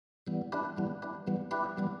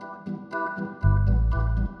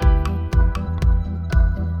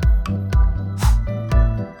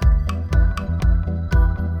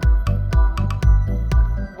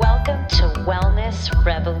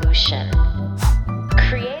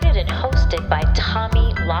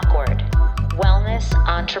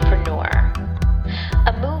Entrepreneur,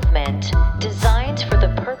 a movement designed for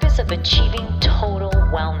the purpose of achieving total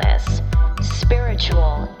wellness,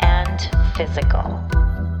 spiritual and physical.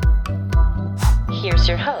 Here's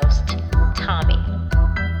your host, Tommy.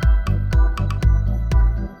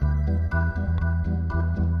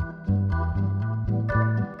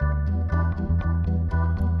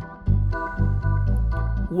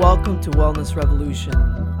 Welcome to Wellness Revolution.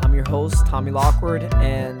 I'm your host, Tommy Lockwood,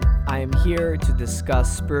 and I am here to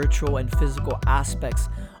discuss spiritual and physical aspects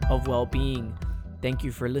of well-being. Thank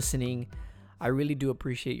you for listening. I really do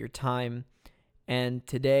appreciate your time. And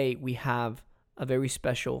today we have a very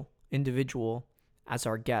special individual as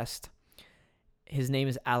our guest. His name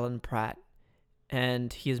is Alan Pratt,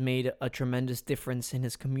 and he has made a tremendous difference in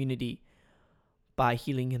his community by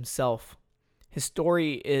healing himself. His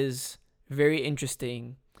story is very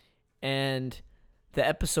interesting, and the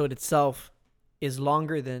episode itself is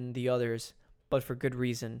longer than the others, but for good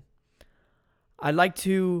reason. I'd like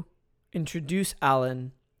to introduce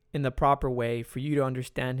Alan in the proper way for you to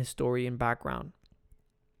understand his story and background.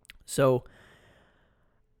 So,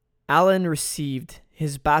 Alan received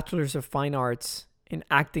his Bachelor's of Fine Arts in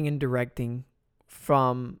Acting and Directing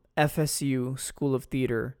from FSU School of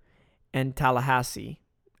Theater in Tallahassee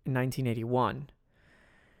in 1981.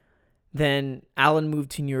 Then Alan moved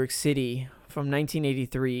to New York City from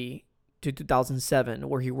 1983 to 2007,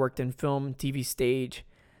 where he worked in film, TV, stage,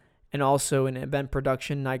 and also in event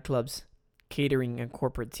production, nightclubs, catering, and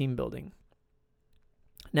corporate team building.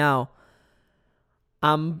 Now,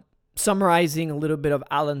 I'm summarizing a little bit of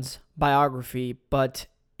Alan's biography, but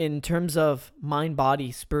in terms of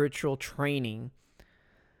mind-body spiritual training,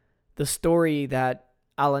 the story that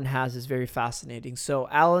Alan has is very fascinating. So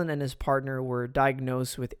Alan and his partner were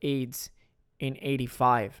diagnosed with AIDS in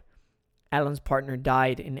 85. Alan's partner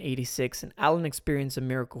died in 86, and Alan experienced a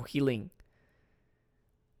miracle healing.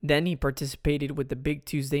 Then he participated with the Big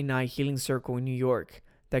Tuesday Night Healing Circle in New York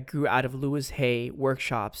that grew out of Louis Hay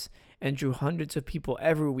workshops and drew hundreds of people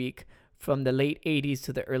every week from the late 80s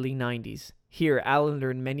to the early 90s. Here, Alan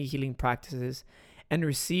learned many healing practices and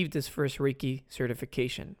received his first Reiki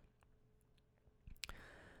certification.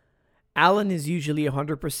 Alan is usually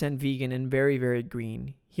 100% vegan and very, very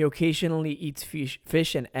green. He occasionally eats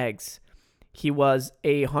fish and eggs. He was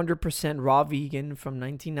 100% raw vegan from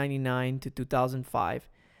 1999 to 2005.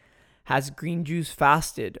 Has green juice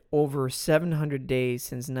fasted over 700 days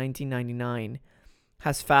since 1999.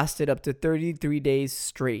 Has fasted up to 33 days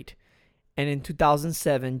straight. And in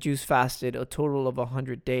 2007, juice fasted a total of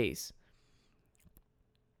 100 days.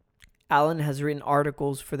 Alan has written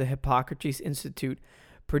articles for the Hippocrates Institute,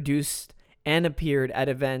 produced and appeared at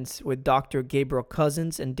events with Dr. Gabriel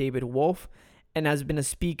Cousens and David Wolf, and has been a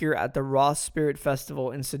speaker at the Raw Spirit Festival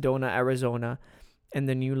in Sedona, Arizona, and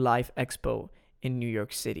the New Life Expo in New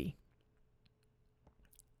York City.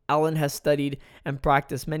 Alan has studied and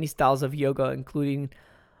practiced many styles of yoga, including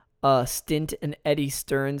a stint in Eddie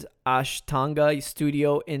Stern's Ashtanga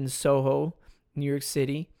studio in Soho, New York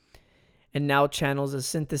City, and now channels a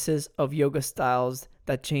synthesis of yoga styles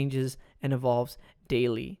that changes and evolves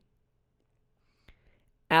daily.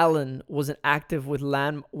 Alan was active with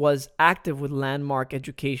Landmark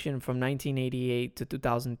Education from 1988 to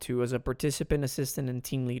 2002 as a participant assistant and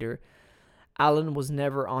team leader. Alan was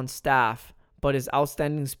never on staff, but his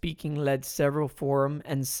outstanding speaking led several forum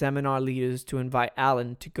and seminar leaders to invite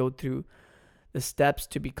Alan to go through the steps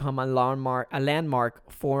to become a landmark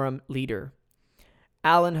forum leader.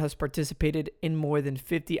 Alan has participated in more than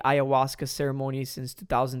 50 ayahuasca ceremonies since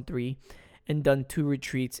 2003 and done 2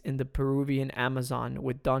 retreats in the Peruvian Amazon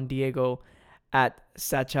with Don Diego at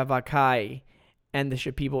Sachavacay and the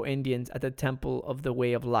Shipibo Indians at the Temple of the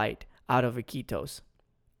Way of Light out of Iquitos.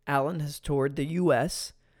 Alan has toured the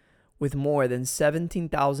U.S. with more than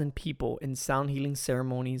 17,000 people in sound healing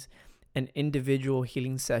ceremonies and individual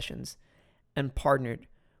healing sessions, and partnered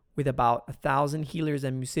with about 1,000 healers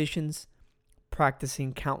and musicians,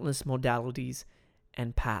 practicing countless modalities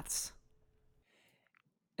and paths.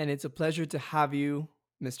 And it's a pleasure to have you,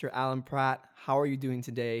 Mr. Alan Pratt. How are you doing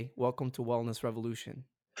today? Welcome to Wellness Revolution.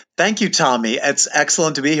 Thank you, Tommy. It's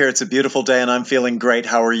excellent to be here. It's a beautiful day and I'm feeling great.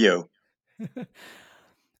 How are you?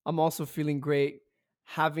 I'm also feeling great.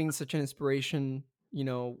 Having such an inspiration,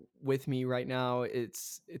 with me right now,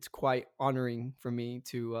 it's quite honoring for me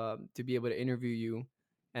to be able to interview you,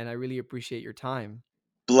 and I really appreciate your time.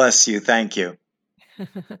 Bless you. Thank you.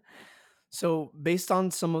 So, based on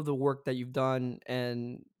some of the work that you've done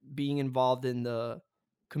and being involved in the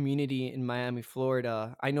community in Miami,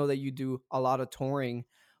 Florida, I know that you do a lot of touring,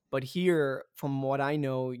 but here, from what I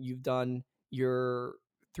know, you've done your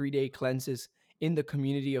 3-day cleanses in the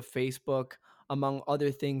community of Facebook. among other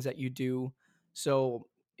things that you do. So,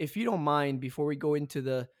 if you don't mind, before we go into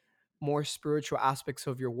the more spiritual aspects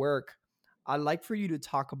of your work, I'd like for you to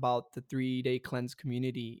talk about the 3 Day Cleanse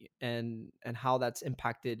community and how that's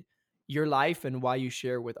impacted your life and why you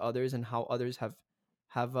share with others and how others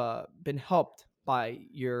have been helped by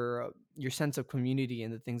your sense of community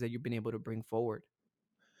and the things that you've been able to bring forward.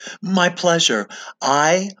 My pleasure.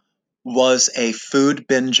 I was a food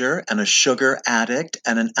binger and a sugar addict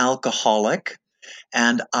and an alcoholic,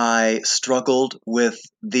 and I struggled with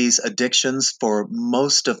these addictions for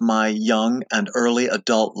most of my young and early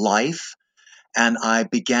adult life. And I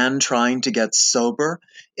began trying to get sober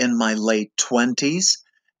in my late 20s,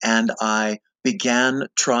 and I began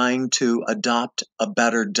trying to adopt a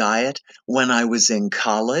better diet when I was in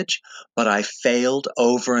college, but I failed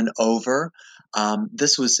over and over.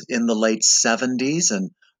 This was in the late 70s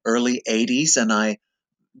and early 80s, and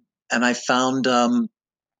I found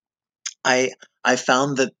I I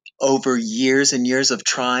found that over years and years of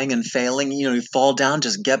trying and failing, you fall down,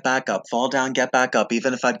 just get back up, fall down, get back up.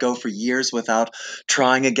 Even if I'd go for years without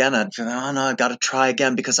trying again, I'd feel, oh no, I've got to try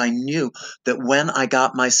again, because I knew that when I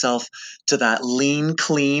got myself to that lean,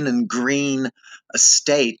 clean, and green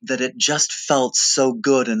state, that it just felt so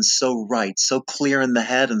good and so right, so clear in the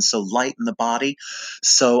head and so light in the body.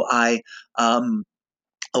 So um,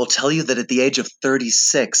 I will tell you that at the age of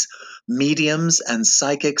 36, mediums and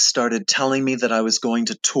psychics started telling me that I was going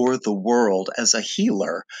to tour the world as a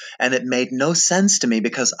healer. And it made no sense to me,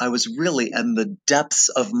 because I was really in the depths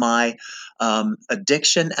of my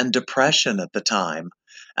addiction and depression at the time.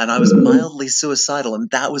 And I was mildly suicidal. And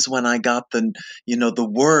that was when I got the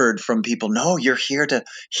word from people, no, you're here to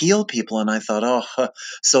heal people. And I thought, oh, huh.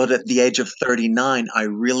 So at the age of 39, I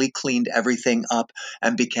really cleaned everything up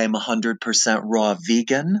and became 100% raw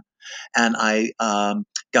vegan. And I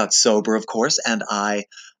got sober, of course, and I,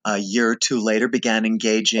 a year or two later, began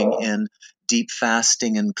engaging in deep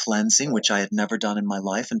fasting and cleansing, which I had never done in my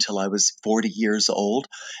life until I was 40 years old.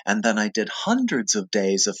 And then I did hundreds of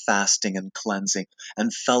days of fasting and cleansing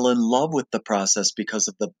and fell in love with the process because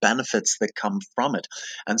of the benefits that come from it.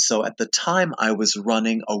 And so at the time, I was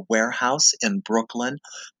running a warehouse in Brooklyn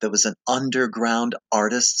that was an underground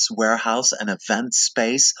artist's warehouse, an event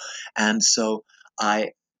space. And so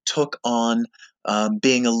I took on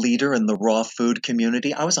being a leader in the raw food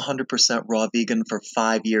community. I was 100% raw vegan for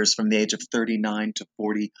 5 years, from the age of 39 to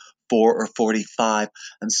 44 or 45.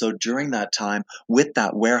 And so during that time, with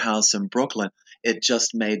that warehouse in Brooklyn, it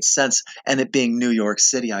just made sense. And it being New York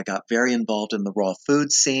City, I got very involved in the raw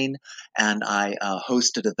food scene, and I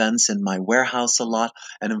hosted events in my warehouse a lot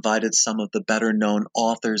and invited some of the better known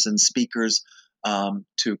authors and speakers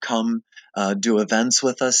to come do events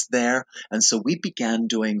with us there. And so we began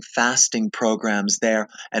doing fasting programs there,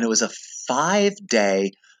 and it was a 5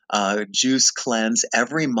 day juice cleanse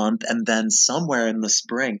every month. And then somewhere in the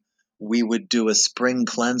spring, we would do a spring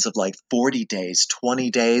cleanse of like 40 days, 20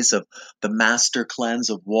 days of the master cleanse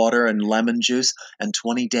of water and lemon juice, and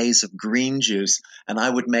 20 days of green juice. And I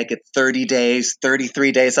would make it 30 days,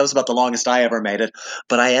 33 days. That was about the longest I ever made it.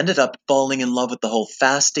 But I ended up falling in love with the whole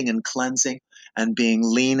fasting and cleansing and being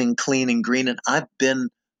lean and clean and green. And I've been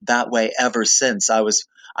that way ever since.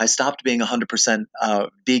 I stopped being 100%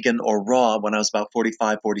 vegan or raw when I was about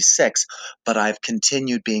 45, 46, but I've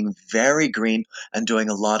continued being very green and doing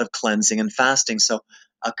a lot of cleansing and fasting. So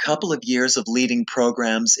a couple of years of leading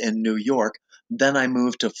programs in New York. Then I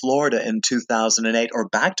moved to Florida in 2008, or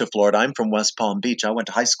back to Florida. I'm from West Palm Beach. I went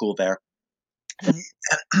to high school there. And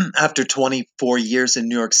after 24 years in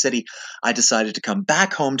New York City, I decided to come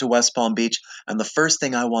back home to West Palm Beach. And the first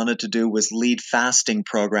thing I wanted to do was lead fasting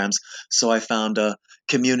programs. So I found a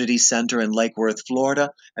community center in Lake Worth, Florida,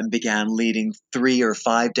 and began leading 3 or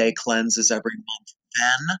 5 day cleanses every month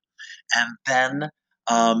then. And then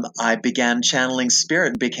I began channeling spirit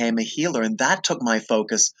and became a healer. And that took my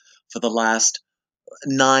focus for the last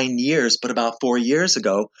 9 years, but about 4 years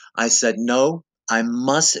ago, I said, no, I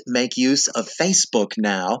must make use of Facebook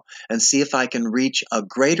now and see if I can reach a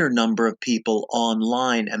greater number of people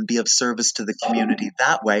online and be of service to the community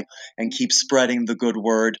that way and keep spreading the good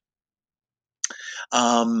word.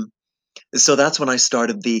 Um, so that's when I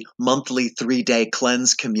started the monthly 3 day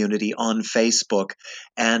cleanse community on Facebook.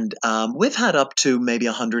 And we've had up to maybe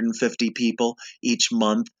 150 people each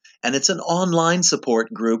month. And it's an online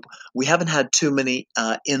support group. We haven't had too many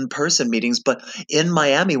in person meetings, but in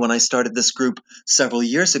Miami, when I started this group several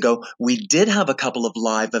years ago, we did have a couple of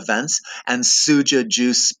live events, and Suja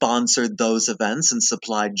Juice sponsored those events and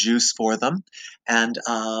supplied juice for them. And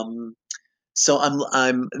so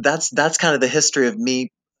that's kind of the history of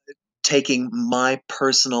me taking my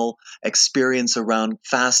personal experience around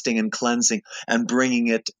fasting and cleansing and bringing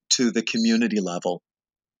it to the community level.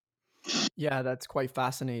 Yeah, that's quite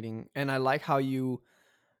fascinating. And I like how you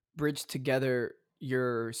bridge together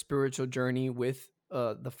your spiritual journey with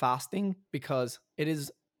the fasting, because it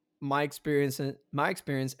is my experience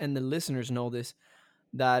and the listeners know this,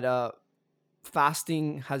 that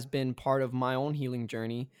fasting has been part of my own healing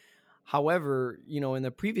journey. However, in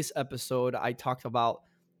the previous episode I talked about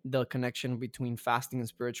the connection between fasting and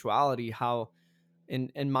spirituality, how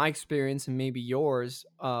in my experience and maybe yours,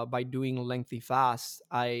 by doing lengthy fasts,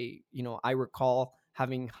 I recall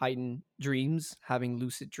having heightened dreams, having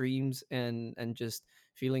lucid dreams, and just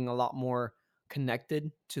feeling a lot more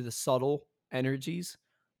connected to the subtle energies.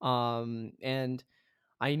 And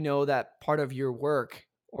I know that part of your work,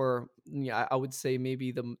 or yeah, I would say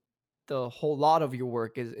maybe the whole lot of your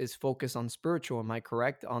work is focused on spiritual. Am I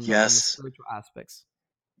correct on the Yes. spiritual aspects?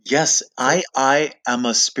 Yes, I So I am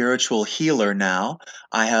a spiritual healer now.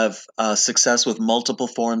 I have success with multiple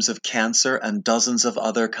forms of cancer and dozens of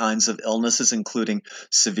other kinds of illnesses, including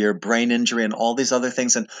severe brain injury and all these other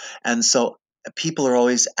things. And so people are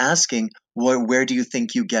always asking, where do you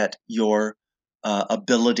think you get your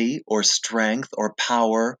ability or strength or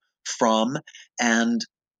power from? And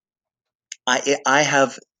I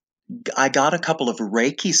have I got a couple of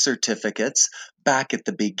Reiki certificates back at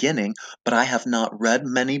the beginning, but I have not read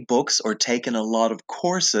many books or taken a lot of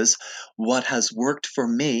courses. What has worked for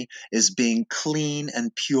me is being clean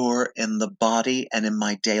and pure in the body and in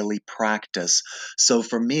my daily practice. So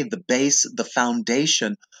for me, the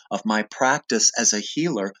foundation of my practice as a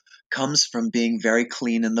healer comes from being very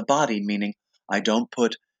clean in the body, meaning I don't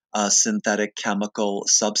put synthetic chemical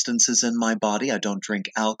substances in my body. I don't drink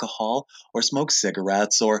alcohol or smoke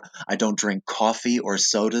cigarettes, or I don't drink coffee or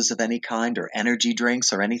sodas of any kind or energy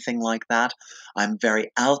drinks or anything like that. I'm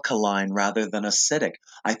very alkaline rather than acidic.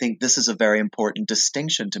 I think this is a very important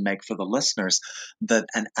distinction to make for the listeners, that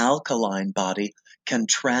an alkaline body can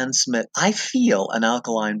transmit, I feel an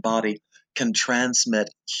alkaline body can transmit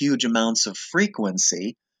huge amounts of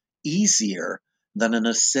frequency easier than an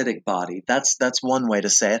acidic body. That's one way to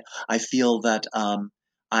say it. I feel that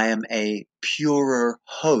I am a purer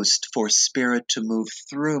host for spirit to move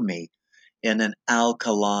through me in an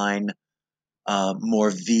alkaline,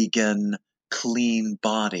 more vegan, clean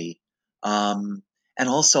body. And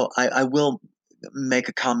also, I will make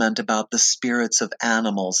a comment about the spirits of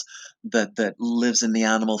animals that lives in the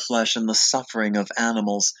animal flesh and the suffering of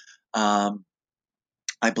animals. Um,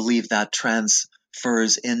 I believe that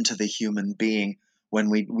transfers into the human being when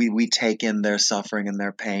we take in their suffering and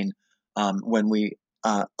their pain, when we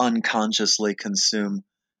unconsciously consume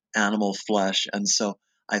animal flesh. And so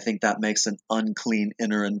I think that makes an unclean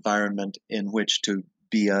inner environment in which to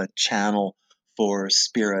be a channel for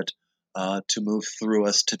spirit to move through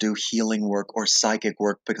us to do healing work or psychic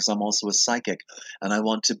work, because I'm also a psychic. And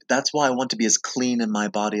that's why I want to be as clean in my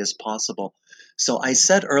body as possible. So I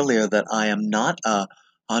said earlier that I am not a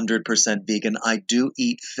 100% vegan. I do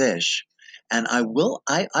eat fish. And I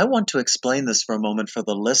want to explain this for a moment for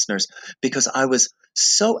the listeners, because I was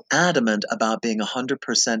so adamant about being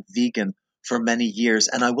 100% vegan for many years.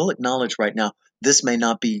 And I will acknowledge right now, this may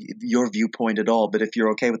not be your viewpoint at all, but if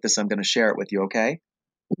you're okay with this, I'm going to share it with you, okay?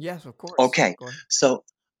 yes, of course. Okay. Go ahead. So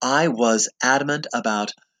I was adamant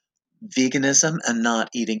about veganism and not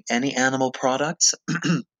eating any animal products.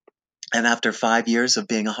 And after 5 years of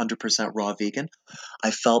being 100% raw vegan,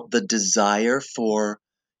 I felt the desire for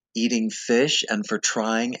eating fish and for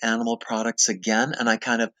trying animal products again. And I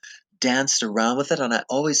kind of danced around with it. And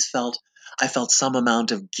I felt some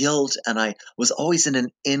amount of guilt. And I was always in an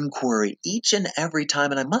inquiry each and every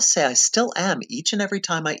time. And I must say, I still am. Each and every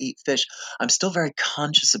time I eat fish, I'm still very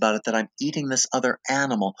conscious about it, that I'm eating this other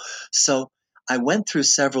animal. So I went through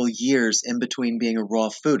several years in between being a raw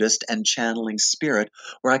foodist and channeling spirit,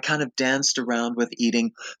 where I kind of danced around with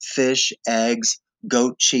eating fish, eggs,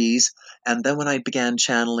 goat cheese. And then when I began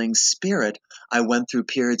channeling spirit, I went through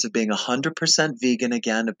periods of being 100% vegan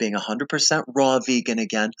again, of being 100% raw vegan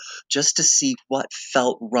again, just to see what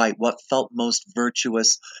felt right, what felt most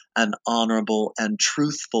virtuous and honorable and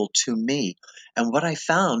truthful to me. And what I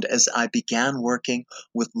found as I began working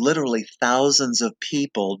with literally thousands of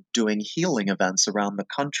people doing healing events around the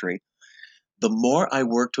country, the more I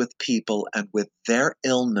worked with people and with their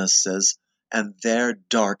illnesses and their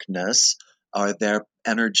darkness or their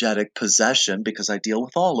energetic possession, because I deal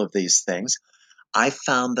with all of these things, I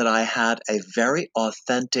found that I had a very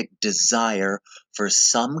authentic desire for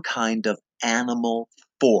some kind of animal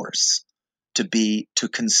force to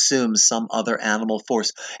consume some other animal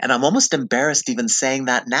force. And I'm almost embarrassed even saying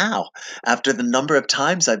that now, after the number of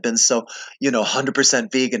times I've been so,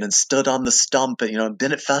 100% vegan and stood on the stump and,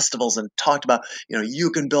 been at festivals and talked about,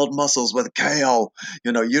 you can build muscles with kale,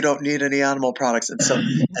 you don't need any animal products. And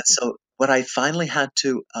so what I finally had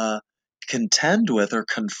to contend with or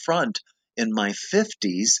confront in my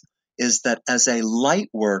 50s is that as a light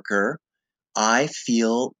worker, I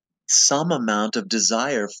feel some amount of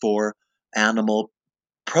desire for animal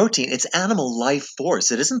protein. It's animal life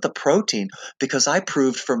force. It isn't the protein, because I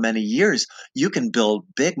proved for many years you can build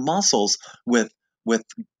big muscles with with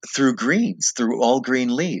through greens, through all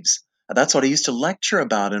green leaves. That's what I used to lecture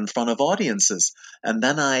about in front of audiences. And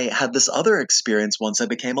then I had this other experience once I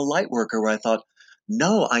became a light worker where I thought,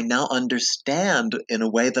 no, I now understand in a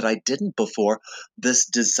way that I didn't before, this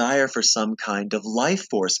desire for some kind of life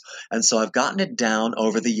force. And so I've gotten it down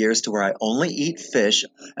over the years to where I only eat fish,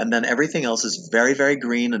 and then everything else is very, very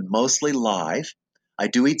green and mostly live. I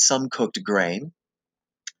do eat some cooked grain.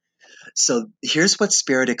 So here's what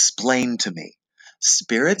Spirit explained to me.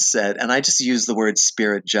 Spirit said, and I just use the word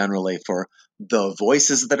spirit generally for the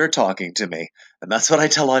voices that are talking to me. And that's what I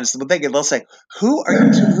tell audiences. They'll say, who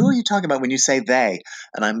are you talking about when you say they?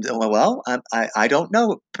 And I don't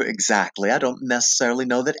know exactly. I don't necessarily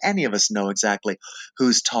know that any of us know exactly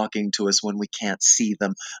who's talking to us when we can't see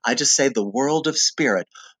them. I just say the world of spirit.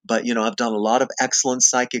 But, I've done a lot of excellent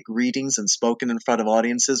psychic readings and spoken in front of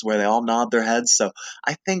audiences where they all nod their heads. So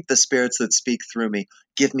I think the spirits that speak through me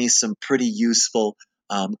give me some pretty useful,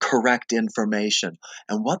 correct information.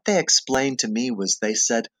 And what they explained to me was, they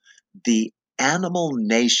said the animal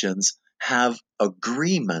nations have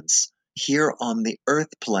agreements here on the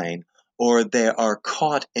earth plane, or they are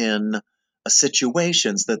caught in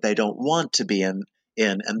situations that they don't want to be in.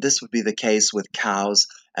 And this would be the case with cows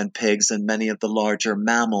and pigs and many of the larger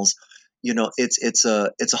mammals. It's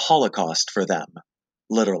a holocaust for them,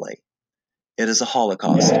 literally. It is a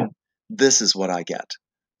holocaust. Yeah. This is what I get.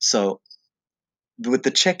 So with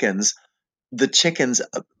the chickens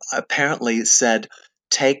apparently said,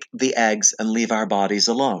 take the eggs and leave our bodies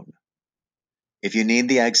alone. If you need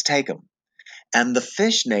the eggs, take them. And the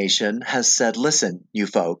fish nation has said, listen, you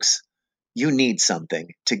folks, you need something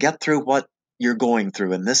to get through what you're going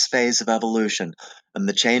through in this phase of evolution and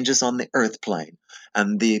the changes on the earth plane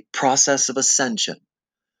and the process of ascension.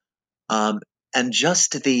 And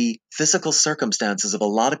just the physical circumstances of a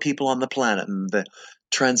lot of people on the planet, and the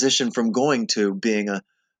transition from going to being a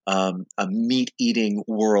meat eating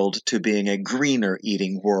world to being a greener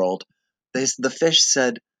eating world. The fish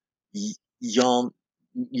said, y'all,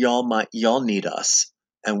 y'all need us.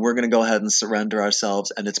 And we're going to go ahead and surrender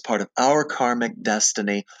ourselves. And it's part of our karmic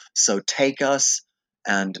destiny. So take us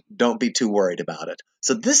and don't be too worried about it.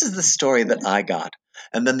 So this is the story that I got.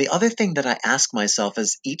 And then the other thing that I ask myself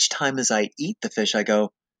is, each time as I eat the fish, I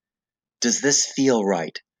go, does this feel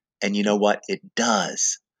right? And you know what? It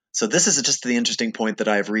does. So this is just the interesting point that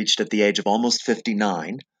I've reached at the age of almost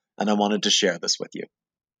 59, and I wanted to share this with you.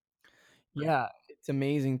 Yeah, it's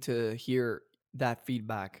amazing to hear that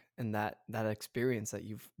feedback and that experience that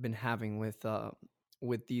you've been having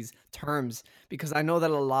with these terms, because I know that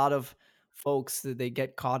a lot of folks, that they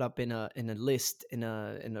get caught up in a list, in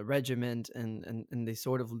a regiment, and they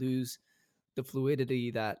sort of lose the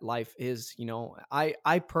fluidity that life is.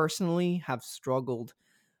 I personally have struggled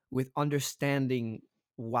with understanding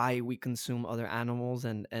why we consume other animals,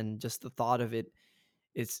 and just the thought of it,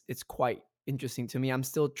 it's quite interesting to me. I'm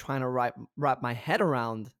still trying to wrap my head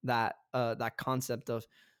around that concept of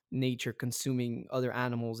nature consuming other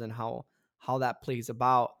animals, and how that plays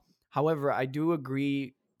about. However, I do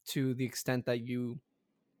agree to the extent that you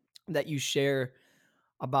share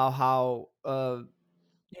about how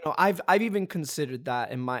I've even considered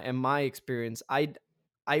that in my experience. I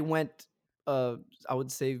went, uh I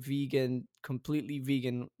would say, vegan, completely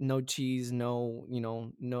vegan, no cheese, no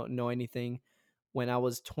anything, when I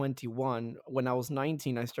was 21. When I was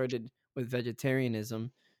 19, I started with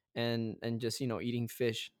vegetarianism, and just eating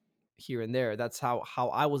fish here and there. That's how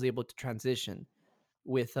I was able to transition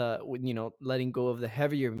with letting go of the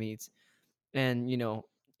heavier meats, and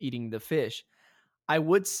eating the fish. I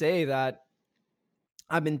would say that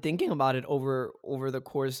I've been thinking about it over the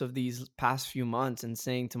course of these past few months, and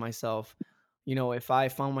saying to myself, if I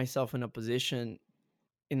found myself in a position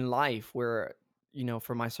in life where,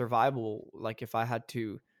 for my survival, like if I had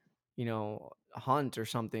to, hunt or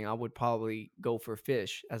something, I would probably go for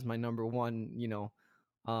fish as my number one,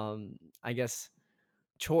 I guess,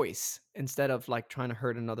 choice, instead of like trying to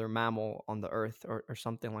hurt another mammal on the earth, or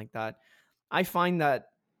something like that. I find that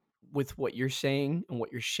with what you're saying and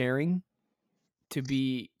what you're sharing,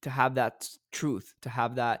 to have that truth, to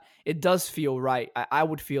have that, it does feel right. I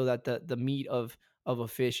would feel that the meat of a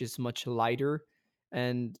fish is much lighter.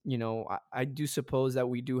 And I do suppose that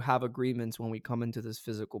we do have agreements when we come into this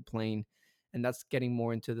physical plane, and that's getting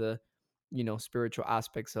more into the spiritual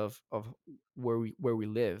aspects of where we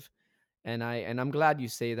live. And I'm glad you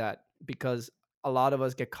say that, because a lot of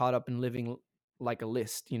us get caught up in living like a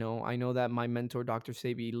list. I know that my mentor, Dr.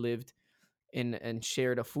 Sebi, lived in and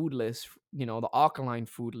shared a food list, the alkaline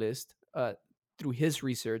food list. Through his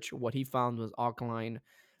research, what he found was alkaline.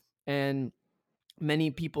 And many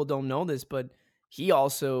people don't know this, but he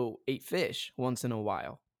also ate fish once in a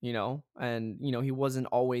while, and he wasn't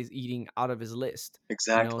always eating out of his list.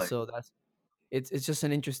 Exactly. So it's just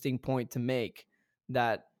an interesting point to make,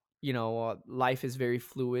 that life is very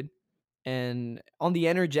fluid. And on the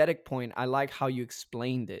energetic point, I like how you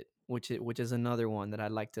explained it, which is another one that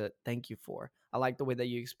I'd like to thank you for. I like the way that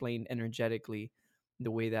you explained energetically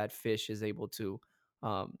the way that fish is able to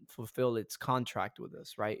fulfill its contract with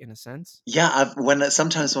us, right, in a sense. Yeah,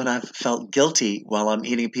 sometimes when I've felt guilty while I'm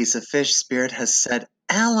eating a piece of fish, Spirit has said,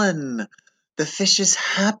 Alan, the fish is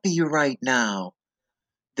happy right now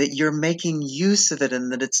that you're making use of it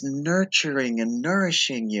and that it's nurturing and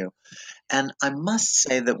nourishing you. And I must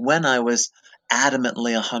say that when I was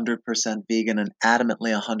adamantly 100% vegan and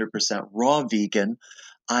adamantly 100% raw vegan,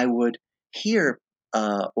 I would hear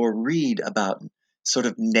or read about sort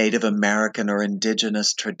of Native American or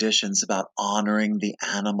indigenous traditions about honoring the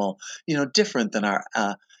animal, different than our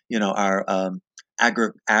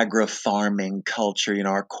agri farming culture,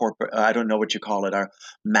 our corporate, I don't know what you call it, our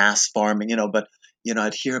mass farming, but,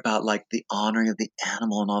 I'd hear about like the honoring of the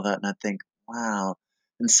animal and all that. And I'd think, wow.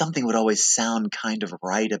 And something would always sound kind of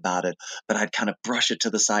right about it, but I'd kind of brush it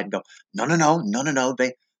to the side and go, no, no, no, no, no, no.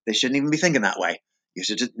 They shouldn't even be thinking that way. You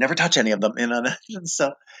should just never touch any of them. And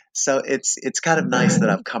so it's kind of nice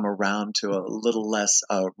that I've come around to a little less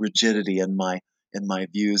rigidity in my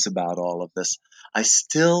views about all of this. I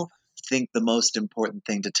still think the most important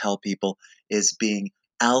thing to tell people is being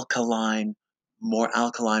alkaline, more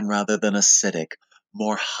alkaline rather than acidic,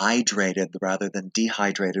 more hydrated rather than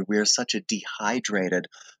dehydrated. We are such a dehydrated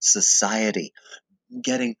society,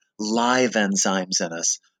 getting live enzymes in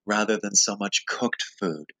us rather than so much cooked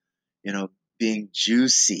food, being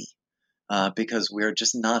juicy, because we're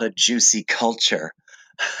just not a juicy culture,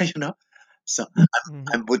 you know? So I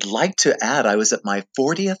Hmm. would like to add, I was at my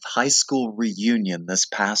 40th high school reunion this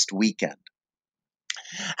past weekend.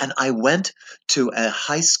 And I went to a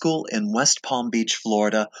high school in West Palm Beach,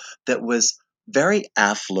 Florida, that was very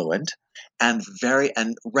affluent and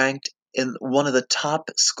ranked in one of the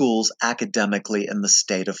top schools academically in the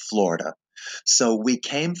state of Florida. So we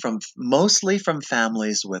came mostly from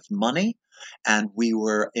families with money, and we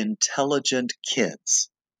were intelligent kids.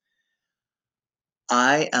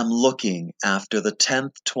 I am looking after the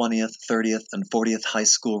 10th, 20th, 30th, and 40th high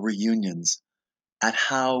school reunions at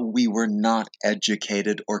how we were not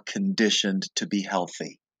educated or conditioned to be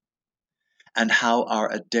healthy, and how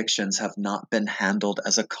our addictions have not been handled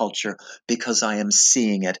as a culture, because I am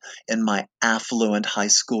seeing it in my affluent high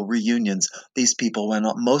school reunions. These people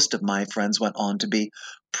most of my friends went on to be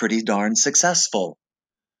pretty darn successful.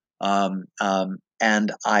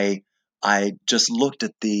 And I just looked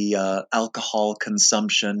at the alcohol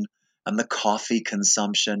consumption and the coffee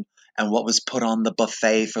consumption and what was put on the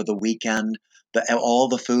buffet for the weekend, all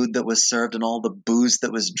the food that was served and all the booze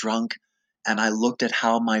that was drunk. And I looked at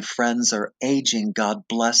how my friends are aging. God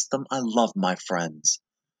bless them. I love my friends.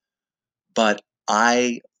 But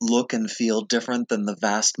I look and feel different than the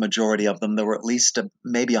vast majority of them. There were at least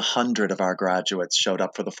maybe 100 of our graduates showed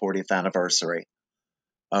up for the 40th anniversary,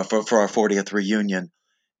 for our 40th reunion.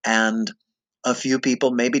 And a few people,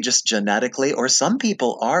 maybe just genetically, or some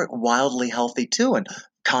people are wildly healthy too and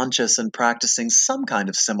conscious and practicing some kind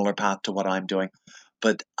of similar path to what I'm doing.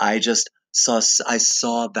 But I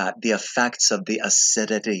saw that the effects of the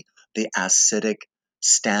acidic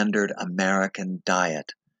standard American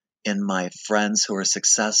diet in my friends who are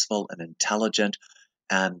successful and intelligent,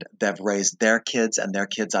 and they've raised their kids, and their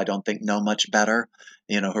kids I don't think know much better,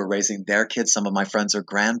 who are raising their kids. Some of my friends are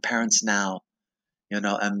grandparents now, and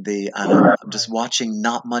I'm just Right. watching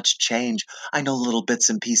not much change. I know little bits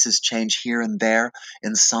and pieces change here and there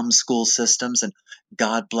in some school systems, and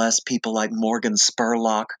God bless people like Morgan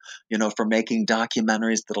Spurlock, for making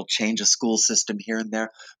documentaries that'll change a school system here and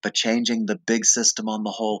there, but changing the big system on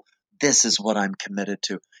the whole, this is what I'm committed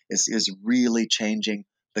to, is really changing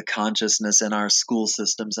the consciousness in our school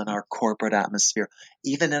systems and our corporate atmosphere,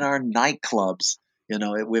 even in our nightclubs.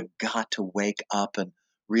 We've got to wake up and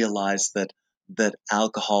realize that that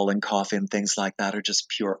alcohol and coffee and things like that are just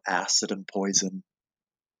pure acid and poison.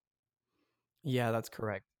 Yeah, that's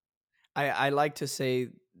correct. I like to say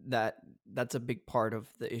that that's a big part of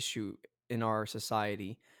the issue in our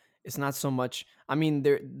society. It's not so much, I mean,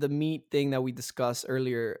 the meat thing that we discussed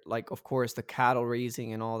earlier, like of course the cattle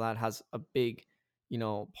raising and all that has a big,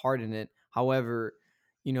 part in it. However,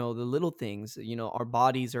 the little things, our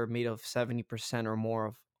bodies are made of 70% or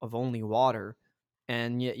more of only water.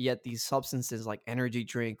 And yet these substances like energy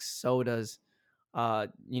drinks, sodas,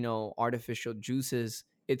 artificial juices.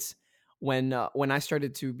 It's when I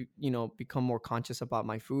started to become more conscious about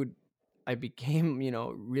my food, I became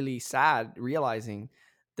really sad realizing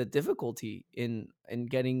the difficulty in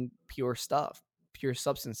getting pure stuff, pure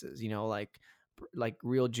substances, like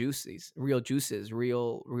real juices,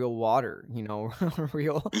 real water,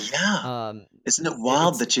 real Yeah. um Isn't it it-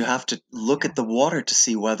 wild it's that you have to look at the water to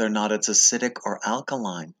see whether or not it's acidic or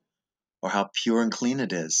alkaline or how pure and clean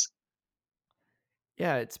it is?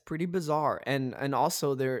 Yeah, it's pretty bizarre, and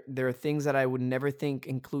also there are things that I would never think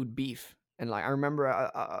include beef. And like I remember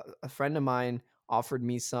a friend of mine offered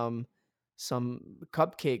me some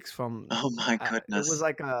cupcakes from. Oh my It was goodness.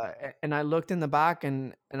 like and I looked in the back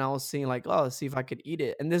and I was seeing like, oh, see if I could eat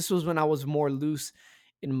it. And this was when I was more loose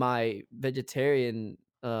in my vegetarian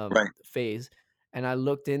Right, phase. And I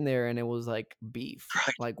looked in there and it was like beef.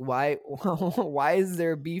 right. Like why why is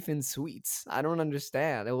there beef in sweets? I don't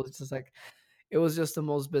understand. It was just the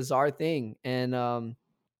most bizarre thing. And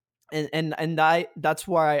that's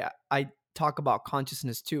why I talk about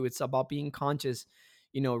consciousness too. It's about being conscious,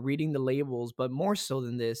 reading the labels, but more so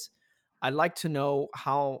than this, I'd like to know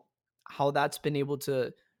how that's been able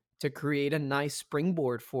to create a nice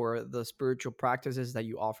springboard for the spiritual practices that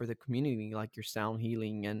you offer the community, like your sound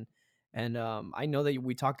healing. And I know that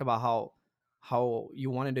we talked about how you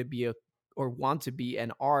wanted to be a or want to be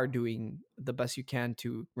and are doing the best you can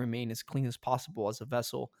to remain as clean as possible as a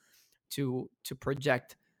vessel to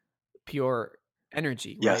project pure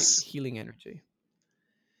energy, right? Yes. Healing energy.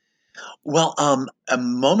 Well, a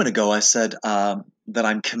moment ago I said that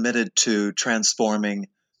I'm committed to transforming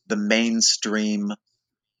the mainstream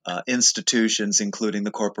institutions, including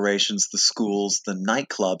the corporations, the schools, the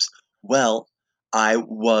nightclubs. Well, I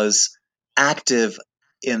was active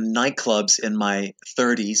in nightclubs in my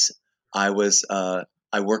 30s. I was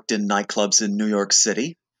I worked in nightclubs in New York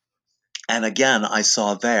City, and again I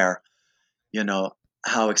saw there, you know,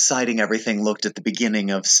 how exciting everything looked at the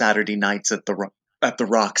beginning of Saturday nights at the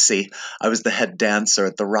Roxy. I was the head dancer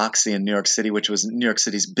at the Roxy in New York City, which was New York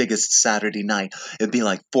City's biggest Saturday night. It'd be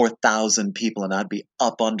like 4,000 people, and I'd be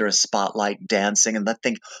up under a spotlight dancing, and I'd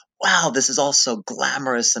think, wow, this is all so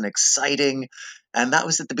glamorous and exciting. And that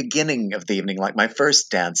was at the beginning of the evening, like my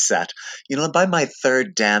first dance set. By my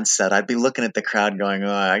third dance set, I'd be looking at the crowd going,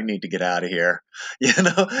 oh, I need to get out of here.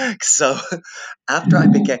 So after I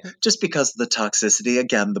became, just because of the toxicity,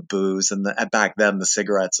 again, the booze and back then the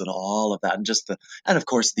cigarettes and all of that, and of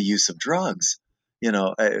course the use of drugs,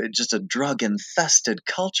 just a drug infested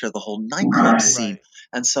culture, the whole nightclub scene. Right.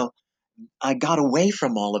 And so I got away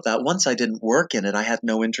from all of that. Once I didn't work in it, I had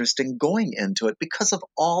no interest in going into it because of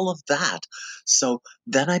all of that. So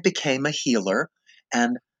then I became a healer,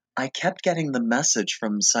 and I kept getting the message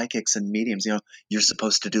from psychics and mediums, you're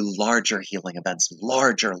supposed to do larger healing events,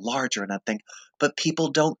 larger, larger. And I think, but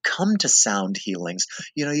people don't come to sound healings.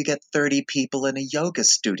 You get 30 people in a yoga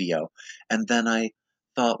studio. And then I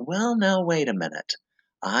thought, well, now wait a minute.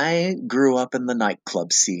 I grew up in the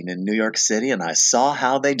nightclub scene in New York City and I saw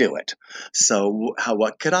how they do it. So,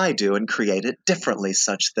 what could I do and create it differently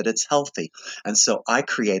such that it's healthy? And so I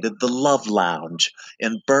created the Love Lounge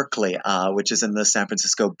in Berkeley, which is in the San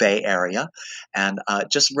Francisco Bay Area, and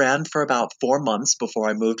just ran for about 4 months before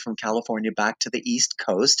I moved from California back to the East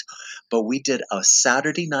Coast. But we did a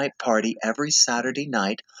Saturday night party every Saturday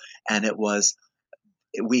night, and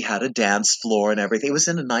we had a dance floor and everything. It was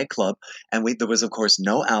in a nightclub, and there was, of course,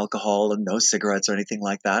 no alcohol and no cigarettes or anything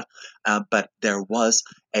like that. But there was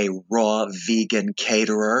a raw vegan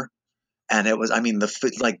caterer, and it was, I mean, the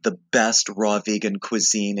food, like the best raw vegan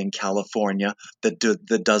cuisine in California that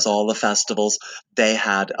does all the festivals. They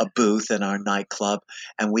had a booth in our nightclub,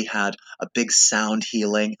 and we had a big sound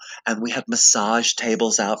healing, and we had massage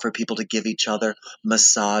tables out for people to give each other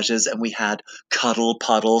massages, and we had cuddle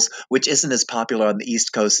puddles, which isn't as popular on the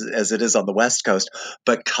East Coast as it is on the West Coast,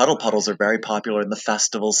 but cuddle puddles are very popular in the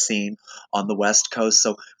festival scene on the West Coast.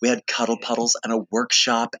 So we had cuddle puddles and a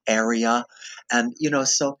workshop area, and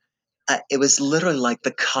so it was literally like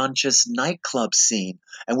the conscious nightclub scene.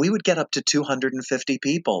 And we would get up to 250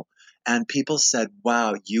 people. And people said,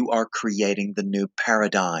 wow, you are creating the new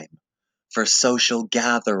paradigm for social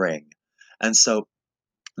gathering. And so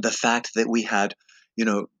the fact that we had, you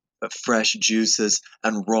know, fresh juices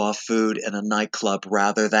and raw food in a nightclub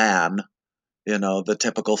rather than, the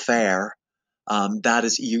typical fare. That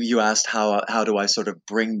is, you asked how do I sort of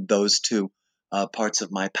bring those two parts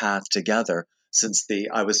of my path together, since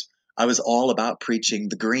I was all about preaching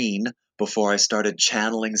the green before I started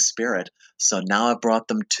channeling spirit. So now I brought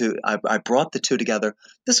the two together.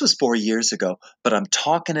 This was 4 years ago, but I'm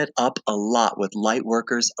talking it up a lot with light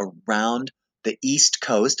workers around the East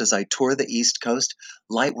Coast. As I tour the East Coast,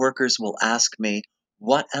 light workers will ask me,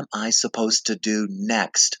 what am I supposed to do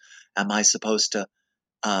next? Am I supposed to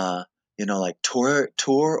uh, like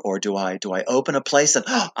tour, or do I open a place? And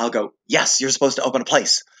I'll go, yes, you're supposed to open a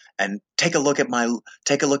place. And take a look at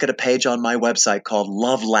a page on my website called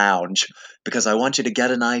Love Lounge, because I want you to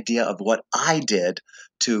get an idea of what I did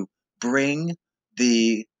to bring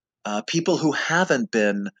the people who haven't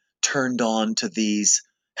been turned on to these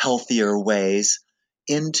healthier ways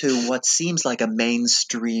into what seems like a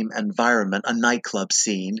mainstream environment, a nightclub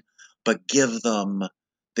scene, but give them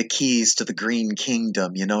the keys to the green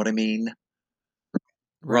kingdom. You know what I mean?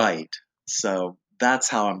 Right. Right. So that's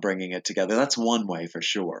how I'm bringing it together. That's one way for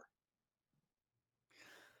sure.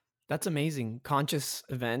 That's amazing. Conscious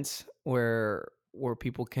events where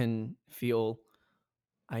people can feel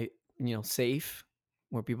I safe,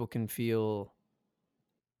 where people can feel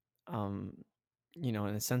um in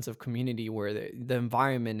a sense of community, where the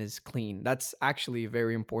environment is clean. That's actually a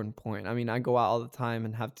very important point. I mean, I go out all the time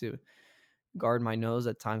and have to guard my nose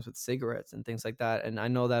at times with cigarettes and things like that. And I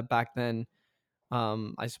know that back then,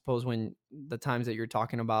 I suppose when the times that you're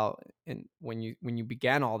talking about and when you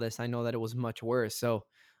began all this, I know that it was much worse. So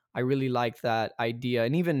I really like that idea.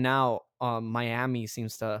 And even now, Miami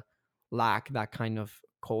seems to lack that kind of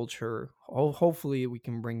culture. Hopefully we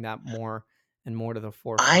can bring that more and more to the I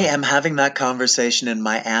forefront. am having that conversation in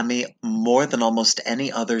Miami more than almost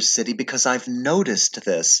any other city because I've noticed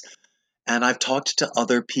this. And I've talked to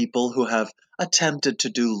other people who have attempted to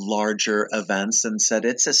do larger events and said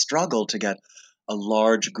it's a struggle to get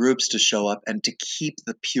large groups to show up and to keep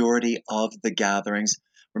the purity of the gatherings.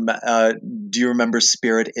 Do you remember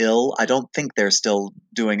Spirit Ill? I don't think they're still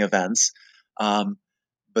doing events. Um,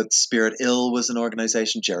 but Spirit Ill was an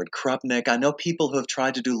organization. Jared Krupnik. I know people who have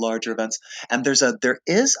tried to do larger events, and there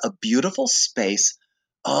is a beautiful space.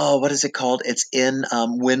 Oh, what is it called? It's in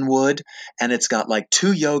Wynwood, and it's got like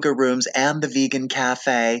 2 yoga rooms and the vegan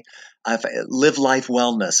cafe. Live Life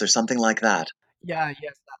Wellness or something like that, Yeah,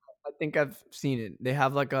 yes. I think I've seen it. They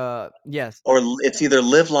have like a yes. or it's either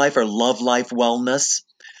Live Life or Love Life Wellness.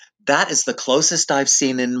 That is the closest I've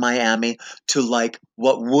seen in Miami to like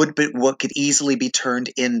what could easily be turned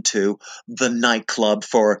into the nightclub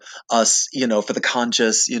for us, for the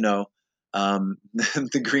conscious,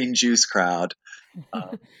 the green juice crowd.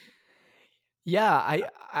 Uh, Yeah, I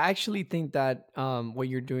actually think that what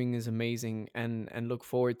you're doing is amazing, and look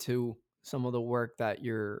forward to some of the work that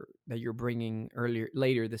you're bringing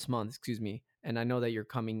later this month. Excuse me, and I know that you're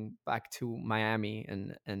coming back to Miami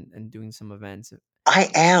and doing some events.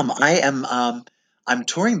 I am. I'm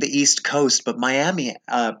touring the East Coast, but Miami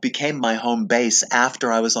became my home base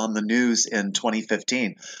after I was on the news in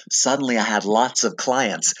 2015. Suddenly, I had lots of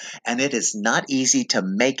clients, and it is not easy to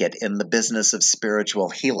make it in the business of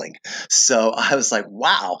spiritual healing. So I was like,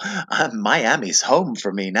 wow, Miami's home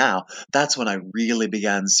for me now. That's when I really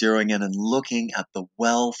began zeroing in and looking at the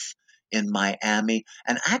wealth in Miami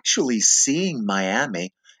and actually seeing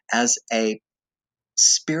Miami as a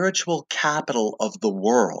spiritual capital of the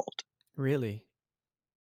world. Really?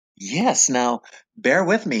 Yes, now bear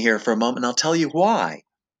with me here for a moment and I'll tell you why.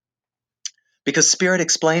 Because Spirit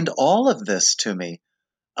explained all of this to me.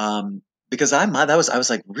 Because I was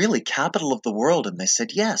like, really, capital of the world? And they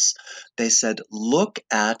said, yes. They said, look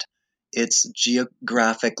at its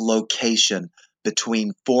geographic location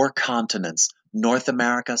between 4 continents: North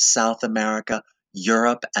America, South America,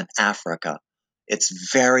 Europe, and Africa.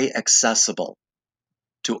 It's very accessible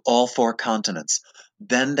to all 4 continents.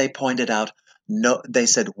 Then they pointed out, no, they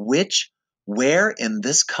said, where in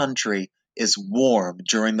this country is warm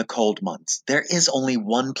during the cold months? There is only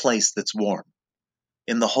one place that's warm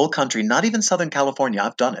in the whole country, not even Southern California.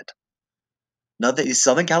 I've done it.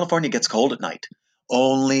 Southern California gets cold at night.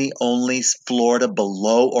 Only Florida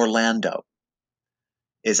below Orlando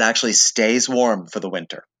actually stays warm for the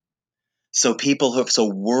winter. So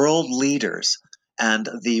world leaders and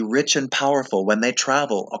the rich and powerful, when they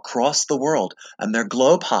travel across the world and they're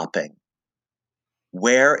globe hopping,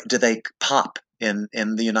 where do they pop in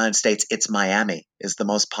the United States? It's Miami is the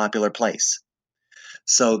most popular place.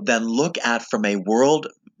 So then look at, from a world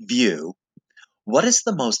view, What is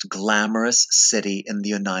the most glamorous city in the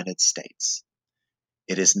United States?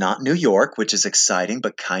 It is not New York, which is exciting,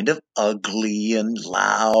 but kind of ugly and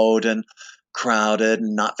loud and crowded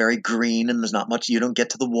and not very green, and there's not much, you don't get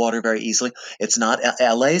to the water very easily. It's not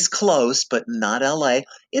LA's close, but not LA.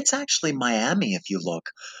 It's actually Miami if you look.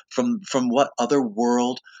 From what other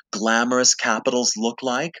world glamorous capitals look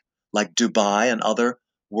like Dubai and other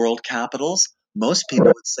world capitals, most people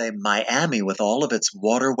would say Miami with all of its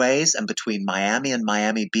waterways and between Miami and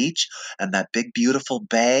Miami Beach and that big beautiful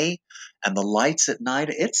bay and the lights at night,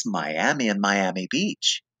 it's Miami and Miami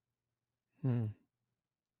Beach. Hmm.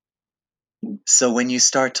 So when you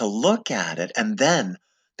start to look at it, and then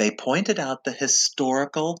they pointed out the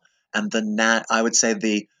historical and I would say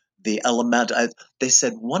the element. They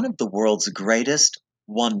said one of the world's greatest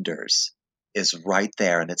wonders is right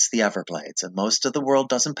there, and it's the Everglades. And most of the world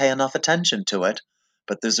doesn't pay enough attention to it,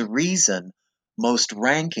 but there's a reason most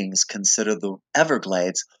rankings consider the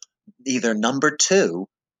Everglades either number two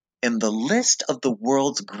in the list of the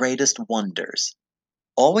world's greatest wonders,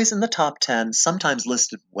 always in the top 10, sometimes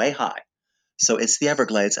listed way high. So it's the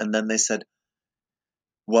Everglades. And then they said,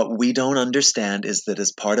 what we don't understand is that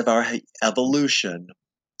as part of our evolution,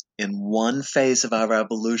 in one phase of our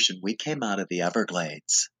evolution, we came out of the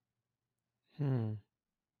Everglades. Hmm.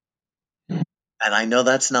 And I know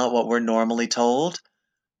that's not what we're normally told,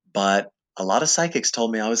 but a lot of psychics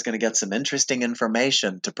told me I was going to get some interesting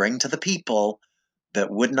information to bring to the people that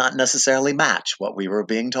would not necessarily match what we were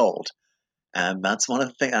being told. And that's one of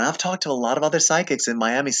the things. And I've talked to a lot of other psychics in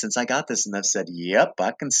Miami since I got this, and they've said, yep,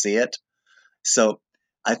 I can see it. So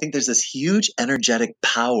I think there's this huge energetic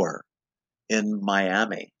power in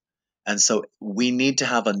Miami. And so we need to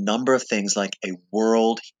have a number of things like a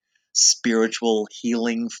world spiritual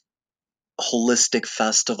healing holistic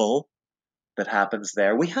festival that happens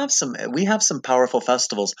there. We have some powerful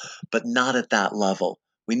festivals, but not at that level.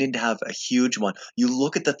 We need to have a huge one. You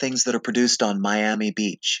look at the things that are produced on Miami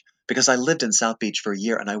Beach, because I lived in South Beach for a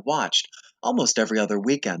year and I watched almost every other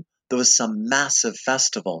weekend. There was some massive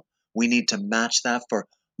festival. We need to match that for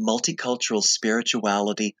multicultural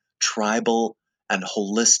spirituality, tribal and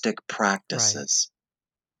holistic Right. practices,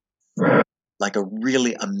 like a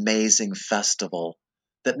really amazing festival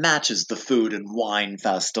that matches the food and wine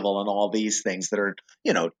festival and all these things that are,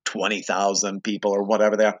 20,000 people or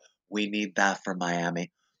whatever they are. We need that for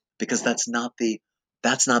Miami because that's not the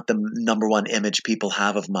number one image people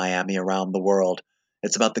have of Miami around the world.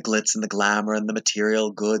 It's about the glitz and the glamour and the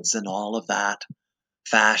material goods and all of that,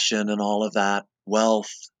 fashion and all of that,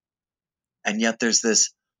 wealth. And yet there's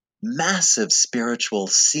this massive spiritual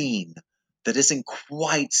scene that isn't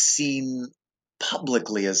quite seen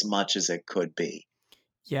publicly as much as it could be.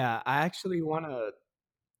 Yeah, I actually want to,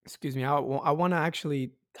 excuse me, I want to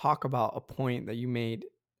actually talk about a point that you made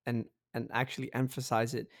and actually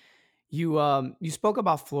emphasize it. You spoke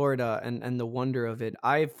about Florida and the wonder of it.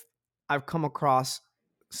 I've come across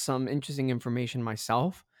some interesting information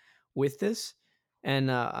myself with this,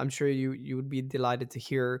 and I'm sure you would be delighted to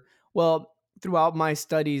hear. Well, throughout my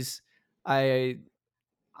studies, I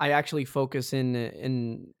I actually focus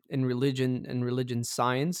in religion and religion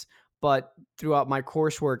science, but throughout my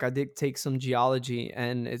coursework, I did take some geology,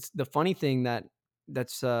 and it's the funny thing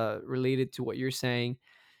that's related to what you're saying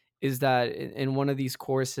is that in one of these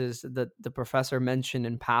courses, the professor mentioned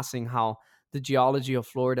in passing how the geology of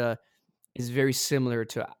Florida is very similar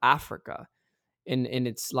to Africa, and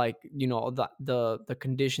it's like the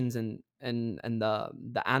conditions and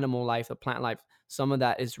the animal life, the plant life, some of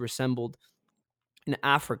that is resembled in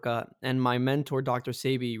Africa. And my mentor, Dr.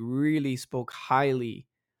 Sabi, really spoke highly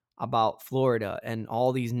about Florida and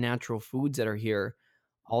all these natural foods that are here,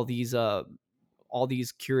 all these uh, all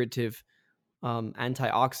these curative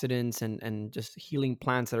antioxidants and just healing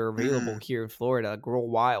plants that are available Mm, here in Florida grow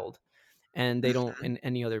wild and they don't mhm. in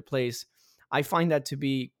any other place. I find that to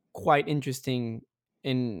be quite interesting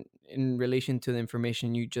in relation to the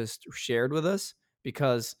information you just shared with us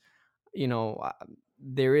because you know uh,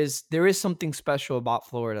 there is something special about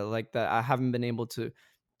Florida like that. I haven't been able to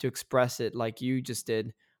express it like you just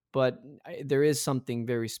did, but there is something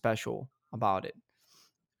very special about it.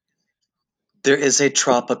 There is a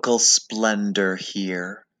tropical splendor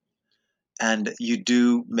here, and you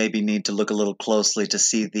do maybe need to look a little closely to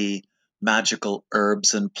see the magical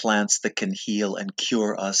herbs and plants that can heal and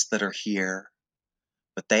cure us that are here.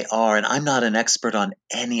 But they are, and I'm not an expert on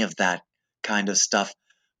any of that kind of stuff.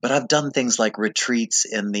 But I've done things like retreats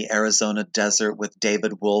in the Arizona desert with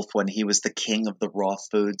David Wolf when he was the king of the raw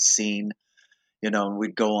food scene. And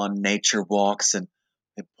we'd go on nature walks and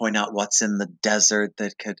he'd point out what's in the desert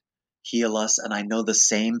that could heal us. And I know the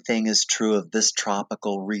same thing is true of this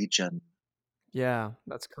tropical region. Yeah,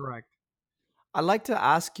 that's correct. I'd like to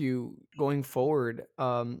ask you going forward,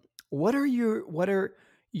 what are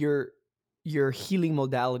your your healing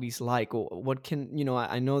modalities like? What can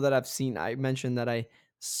I know that I mentioned that I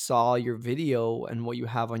saw your video and what you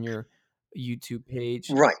have on your YouTube page,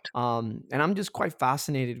 Right. and I'm just quite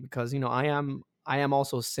fascinated because I am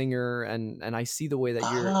also a singer, and I see the way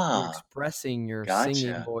that you're Ah, expressing your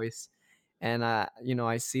singing gotcha. voice, and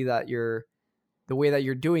I see that you're the way that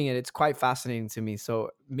you're doing it, it's quite fascinating to me. So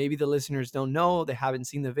maybe the listeners don't know, they haven't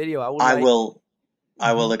seen the video. I would I like, will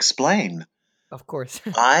I will Mhm, explain. of course.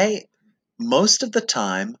 I Most of the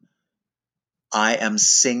time I am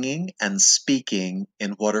singing and speaking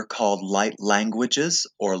in what are called light languages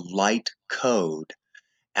or light code.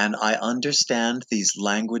 And I understand these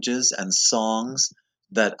languages and songs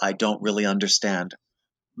that I don't really understand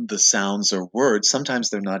the sounds or words. Sometimes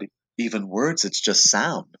they're not even words, it's just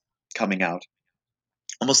sound coming out,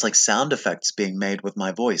 almost like sound effects being made with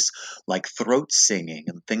my voice, like throat singing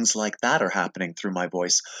and things like that are happening through my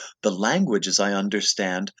voice. The languages I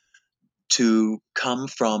understand to come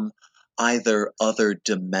from either other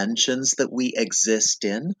dimensions that we exist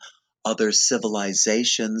in, other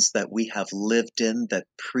civilizations that we have lived in that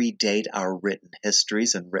predate our written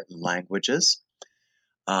histories and written languages,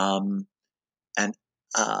 um, and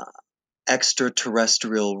uh,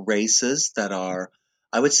 extraterrestrial races that are,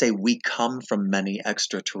 I would say, we come from many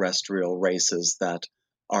extraterrestrial races that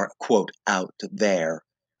are, quote, out there,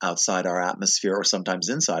 outside our atmosphere, or sometimes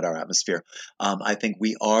inside our atmosphere. I think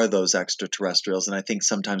we are those extraterrestrials, and I think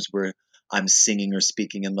sometimes I'm singing or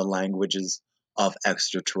speaking in the languages of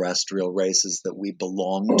extraterrestrial races that we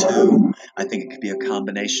belong to. I think it could be a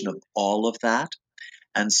combination of all of that.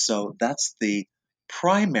 And so that's the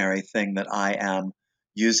primary thing that I am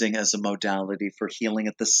using as a modality for healing.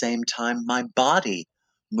 At the same time, my body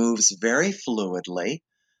moves very fluidly.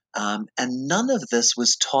 And none of this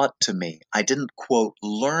was taught to me. I didn't, quote,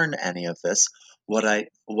 learn any of this. What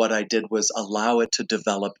I did was allow it to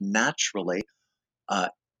develop naturally uh,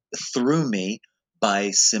 through me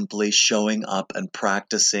by simply showing up and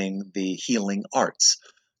practicing the healing arts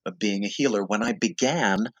of being a healer. When I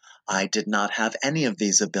began, I did not have any of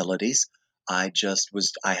these abilities. I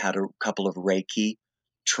had a couple of Reiki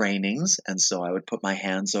trainings, and so I would put my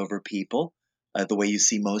hands over people the way you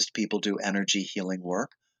see most people do energy healing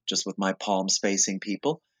work, just with my palms facing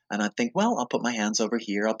people. And I think, well, I'll put my hands over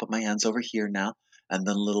here, I'll put my hands over here now. And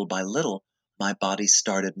then little by little, my body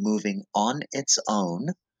started moving on its own.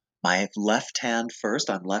 My left hand first,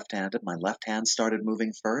 I'm left handed, my left hand started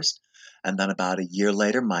moving first. And then about a year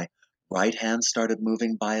later, my right hand started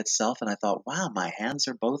moving by itself. And I thought, wow, my hands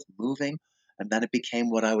are both moving. And then it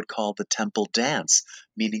became what I would call the temple dance,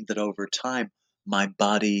 meaning that over time, my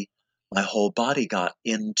body, my whole body got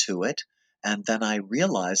into it. And then I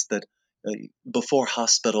realized that uh, before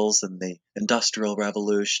hospitals and the Industrial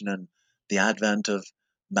Revolution and the advent of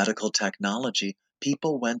medical technology,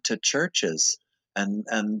 people went to churches, and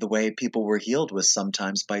the way people were healed was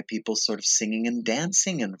sometimes by people sort of singing and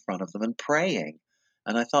dancing in front of them and praying.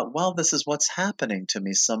 And I thought, well, this is what's happening to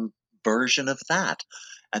me, some version of that.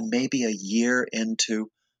 And maybe a year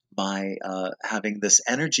into my having this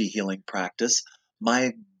energy healing practice,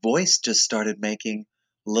 my voice just started making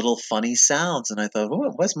little funny sounds. And I thought,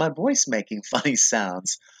 oh, what's my voice making funny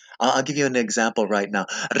sounds? I'll give you an example right now.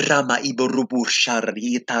 Rama iborubur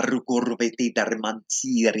shari tarukurveti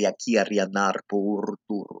darmansiria kiria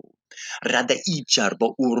narpurturu. Rada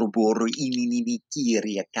icharbo urburu ininini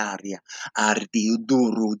kiria karia. Ardi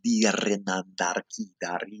duru direnandar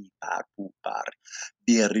kidari pupar.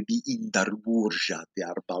 Derbi indar burja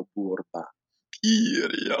derba burba.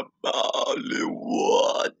 Kiria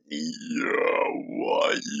malewani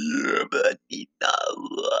wayemanina.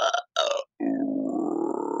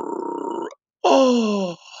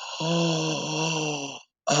 Oh. Oh.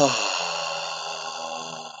 Ah.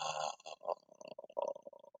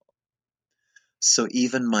 So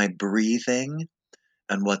even my breathing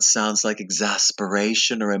and what sounds like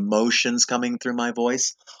exasperation or emotions coming through my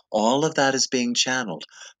voice, all of that is being channeled.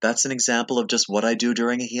 That's an example of just what I do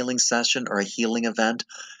during a healing session or a healing event.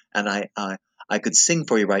 And I could sing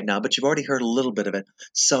for you right now, but you've already heard a little bit of it.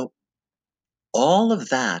 So all of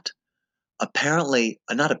that apparently,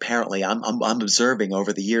 not apparently, I'm observing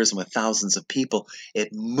over the years and with thousands of people, it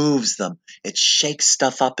moves them. It shakes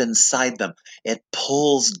stuff up inside them. It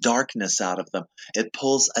pulls darkness out of them. It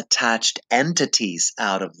pulls attached entities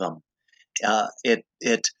out of them. It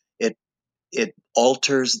it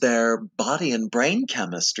alters their body and brain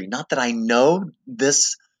chemistry. Not that I know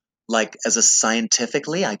this like as a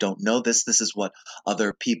scientifically, I don't know this. This is what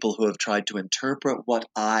other people who have tried to interpret what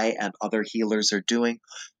I and other healers are doing.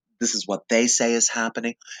 this is what they say is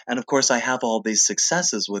happening. And of course, I have all these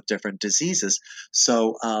successes with different diseases.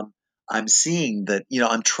 So I'm seeing that,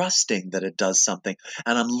 I'm trusting that it does something.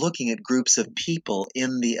 And I'm looking at groups of people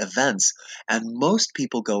in the events, and most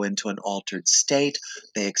people go into an altered state.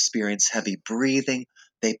 They experience heavy breathing.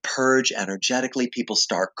 They purge energetically. People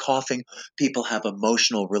start coughing. People have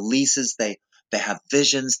emotional releases. They have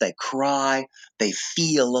visions. They cry. They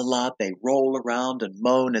feel a lot. They roll around and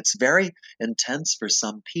moan. It's very intense for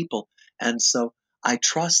some people. And so I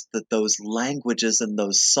trust that those languages and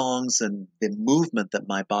those songs and the movement that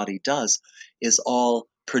my body does is all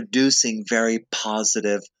producing very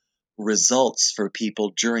positive results for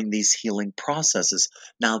people during these healing processes.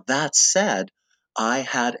 Now, that said, I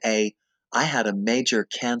had a major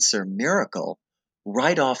cancer miracle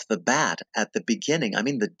right off the bat at the beginning. I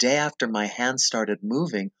mean, the day after my hand started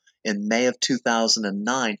moving in May of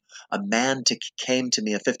 2009, a man came to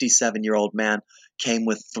me, a 57-year-old man, came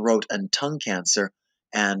with throat and tongue cancer,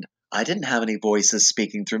 and I didn't have any voices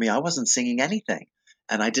speaking through me. I wasn't singing anything.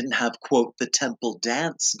 And I didn't have, quote, the temple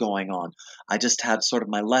dance going on. I just had sort of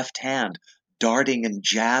my left hand darting and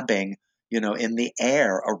jabbing, in the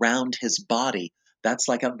air around his body. That's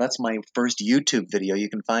my first YouTube video. You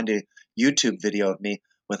can find a YouTube video of me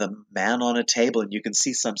with a man on a table, and you can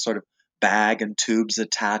see some sort of bag and tubes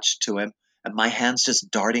attached to him, and my hands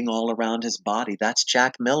just darting all around his body. That's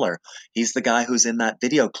Jack Miller. He's the guy who's in that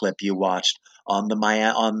video clip you watched on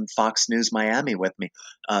Fox News Miami with me,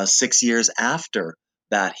 6 years after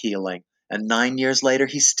that healing. And 9 years later,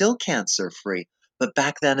 he's still cancer free. But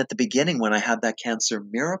back then at the beginning, when I had that cancer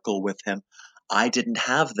miracle with him, I didn't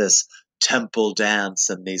have this temple dance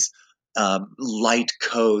and these light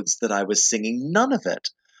codes that I was singing. None of it.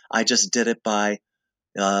 I just did it by,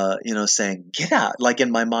 saying, get out. Like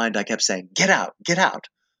in my mind, I kept saying, get out, get out.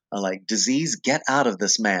 Like, disease, get out of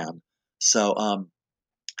this man. So,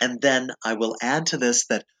 and then I will add to this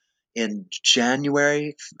that in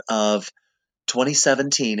January of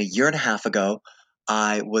 2017, a year and a half ago,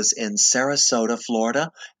 I was in Sarasota,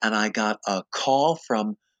 Florida, and I got a call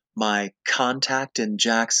from my contact in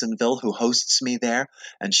Jacksonville who hosts me there.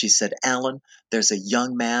 And she said, Alan, there's a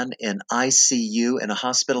young man in ICU in a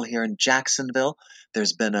hospital here in Jacksonville.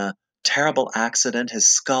 There's been a terrible accident. His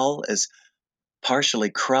skull is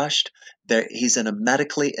partially crushed. He's in a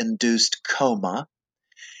medically induced coma.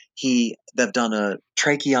 They've done a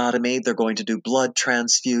tracheotomy. They're going to do blood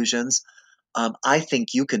transfusions. I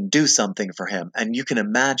think you can do something for him. And you can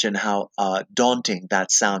imagine how daunting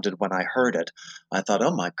that sounded when I heard it. I thought,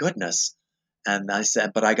 oh my goodness. And I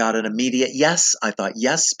said, but I got an immediate yes. I thought,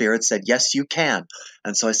 yes, Spirit said, yes, you can.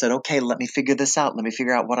 And so I said, okay, let me figure this out. Let me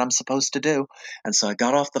figure out what I'm supposed to do. And so I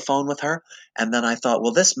got off the phone with her. And then I thought,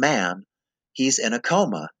 well, this man, he's in a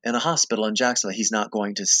coma in a hospital in Jacksonville. He's not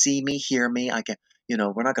going to see me, hear me.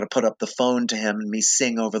 We're not going to put up the phone to him and me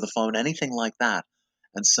sing over the phone, anything like that.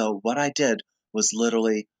 And so what I did was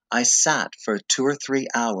literally, I sat for 2 or 3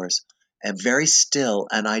 hours and very still,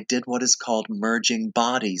 and I did what is called merging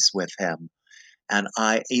bodies with him. And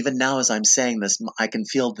even now as I'm saying this, I can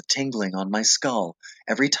feel the tingling on my skull.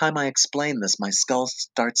 Every time I explain this, my skull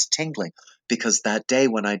starts tingling, because that day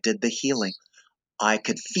when I did the healing, I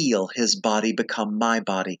could feel his body become my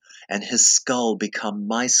body and his skull become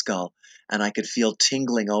my skull. And I could feel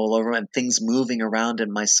tingling all over and things moving around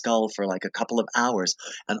in my skull for like a couple of hours.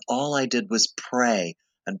 And all I did was pray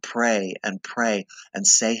and pray and pray and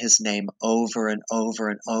say his name over and over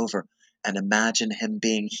and over and imagine him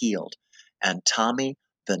being healed. And Tommy,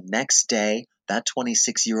 the next day, that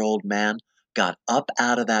 26-year-old man got up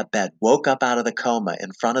out of that bed, woke up out of the coma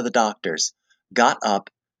in front of the doctors, got up,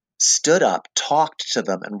 stood up, talked to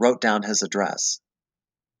them, and wrote down his address.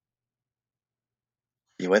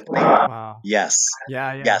 You with me? Wow. Yes.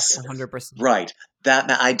 Yeah, Yes. 100%. Right.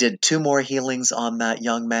 I did 2 more healings on that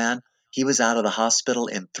young man. He was out of the hospital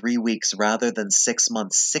in 3 weeks rather than 6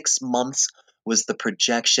 months. 6 months was the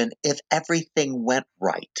projection if everything went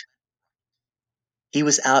right. He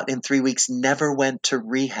was out in 3 weeks, never went to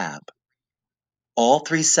rehab. All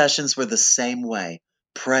 3 sessions were the same way,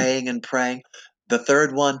 praying and praying. The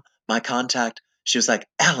third one, my contact, she was like,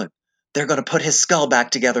 Alan, they're going to put his skull back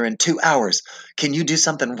together in 2 hours. Can you do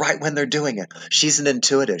something right when they're doing it? She's an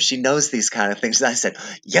intuitive. She knows these kind of things. And I said,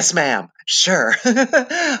 yes, ma'am. Sure.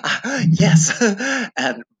 Yes.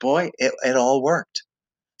 And boy, it all worked.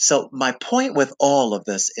 So my point with all of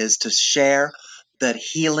this is to share that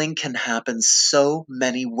healing can happen so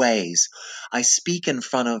many ways. I speak in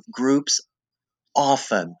front of groups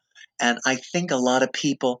often, and I think a lot of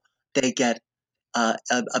people, they get a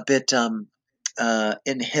bit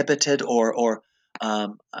inhibited, or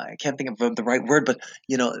I can't think of the right word, but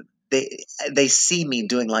they see me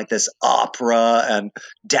doing like this opera and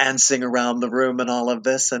dancing around the room and all of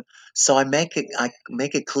this, and so I make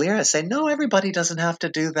it clear. I say, no, everybody doesn't have to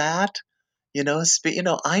do that.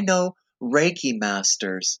 I know Reiki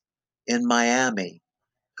masters in Miami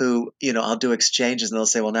who, I'll do exchanges and they'll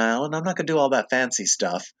say, well, now, Alan, I'm not going to do all that fancy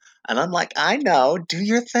stuff. And I'm like, I know, do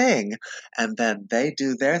your thing. And then they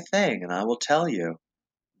do their thing. And I will tell you,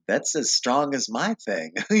 that's as strong as my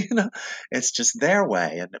thing. It's just their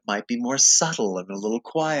way. And it might be more subtle and a little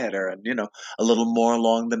quieter and, a little more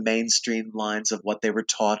along the mainstream lines of what they were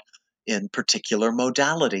taught in particular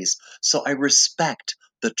modalities. So I respect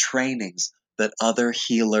the trainings that other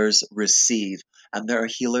healers receive. And there are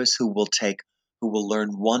healers who will learn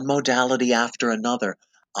one modality after another.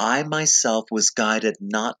 I myself was guided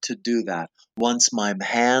not to do that. Once my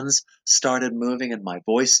hands started moving and my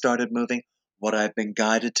voice started moving, what I've been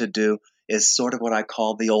guided to do is sort of what I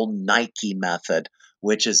call the old Nike method,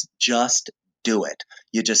 which is just do it.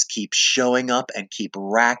 You just keep showing up and keep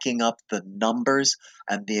racking up the numbers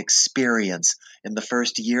and the experience. In the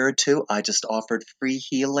first year or two, I just offered free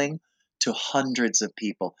healing to hundreds of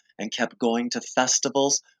people and kept going to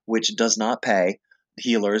festivals, which does not pay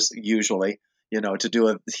healers usually. To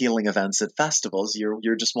do healing events at festivals,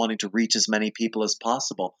 you're just wanting to reach as many people as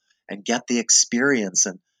possible and get the experience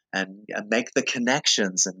and make the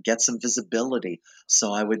connections and get some visibility.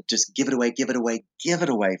 So I would just give it away, give it away, give it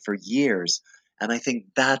away for years. And I think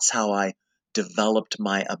that's how I developed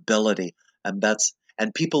my ability. And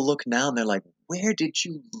people look now and they're like, where did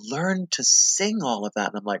you learn to sing all of that?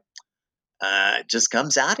 And I'm like, it just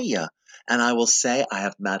comes out of you. And I will say, I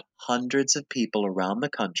have met hundreds of people around the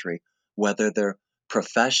country, whether they're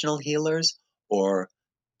professional healers or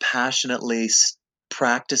passionately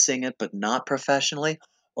practicing it but not professionally,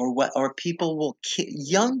 or people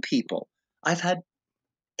young people. I've had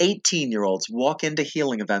 18-year-olds walk into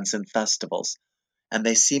healing events and festivals, and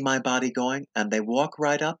they see my body going, and they walk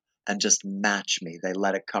right up and just match me. They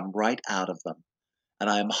let it come right out of them, and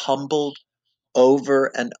I am humbled over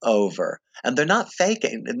and over. And they're not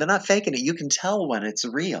faking. And they're not faking it. You can tell when it's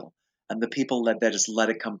real. And the people they just let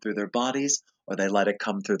it come through their bodies, or they let it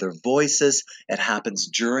come through their voices. It happens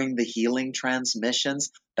during the healing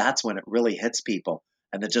transmissions. That's when it really hits people,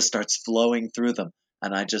 and it just starts flowing through them.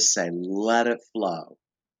 And I just say, let it flow,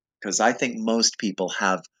 because I think most people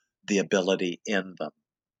have the ability in them.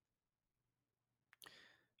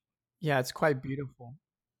 Yeah, it's quite beautiful.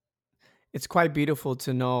 It's quite beautiful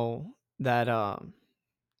to know that.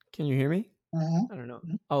 Can you hear me? I don't know.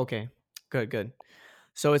 Oh, okay, good, good.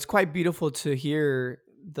 So it's quite beautiful to hear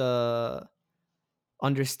the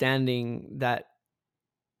understanding that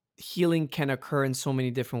healing can occur in so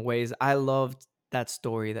many different ways. I loved that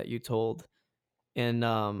story that you told, and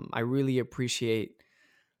I really appreciate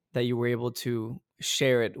that you were able to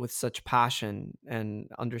share it with such passion and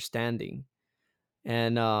understanding.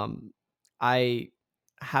 And I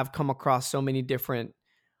have come across so many different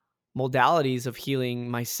modalities of healing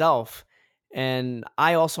myself. And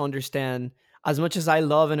I also understand, as much as I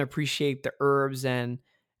love and appreciate the herbs and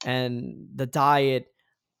the diet,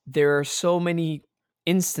 there are so many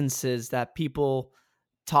instances that people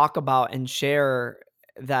talk about and share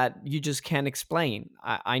that you just can't explain.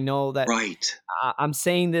 I know that Right. I'm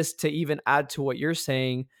saying this to even add to what you're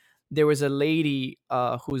saying. There was a lady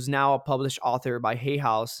who's now a published author by Hay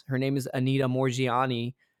House. Her name is Anita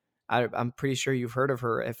Morgiani. I'm pretty sure you've heard of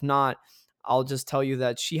her. If not, I'll just tell you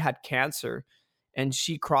that she had cancer and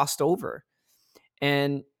she crossed over.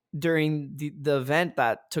 And during the event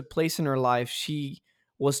that took place in her life, she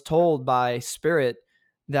was told by spirit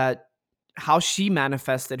that how she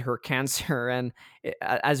manifested her cancer. And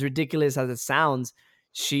as ridiculous as it sounds,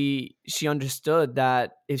 she understood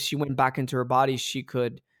that if she went back into her body, she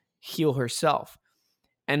could heal herself.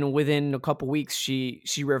 And within a couple weeks, she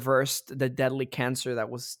reversed the deadly cancer that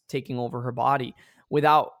was taking over her body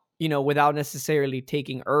without without necessarily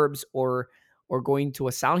taking herbs or going to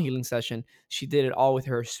a sound healing session. She did it all with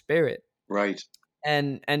her spirit. Right.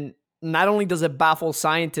 And not only does it baffle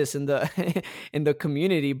scientists in the in the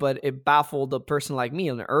community, but it baffled a person like me,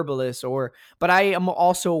 an herbalist. But I am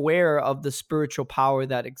also aware of the spiritual power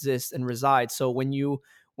that exists and resides. So when you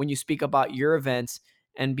speak about your events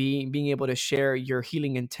and being able to share your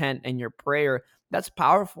healing intent and your prayer, that's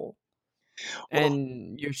powerful. Well,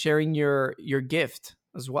 And you're sharing your gift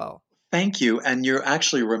as well. thank you. And you're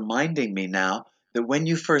actually reminding me now that when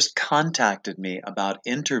you first contacted me about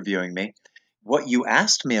interviewing me, what you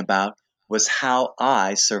asked me about was how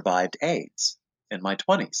I survived AIDS in my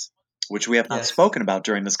 20s, which we have not Yes. spoken about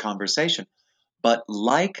during this conversation. But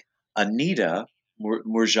Anita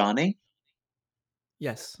Murjani,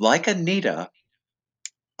 Yes. like Anita,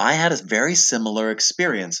 I had a very similar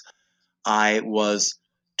experience. I was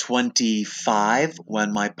 25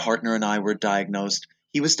 when my partner and I were diagnosed.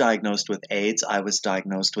 He was diagnosed with AIDS. I was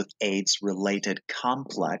diagnosed with AIDS related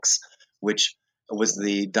complex, which was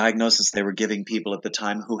the diagnosis they were giving people at the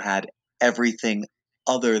time who had everything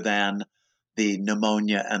other than the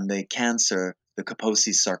pneumonia and the cancer, the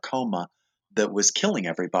Kaposi sarcoma, that was killing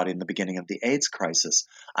everybody in the beginning of the AIDS crisis.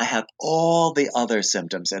 I had all the other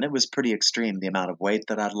symptoms, and it was pretty extreme. The amount of weight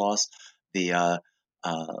that I'd lost, the uh,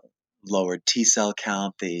 lowered T cell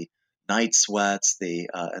count, the night sweats, the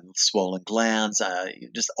and swollen glands,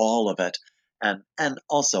 just all of it. And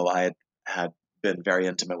also I had been very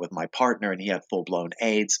intimate with my partner, and he had full blown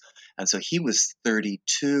AIDS, and so he was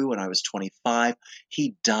 32 and I was 25.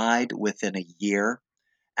 He died within a year,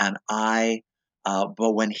 and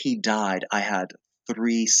but when he died, I had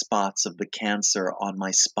 3 spots of the cancer on my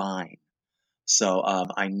spine. So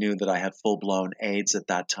I knew that I had full blown AIDS at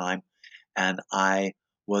that time, and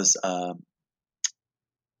was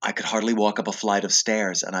I could hardly walk up a flight of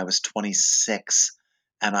stairs, and I was 26.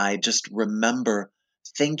 And I just remember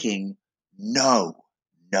thinking, no,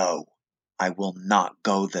 no, I will not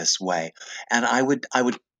go this way. And I would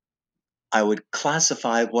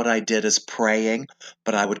classify what I did as praying,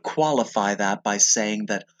 but I would qualify that by saying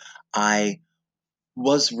that I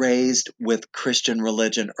was raised with Christian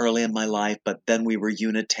religion early in my life, but then we were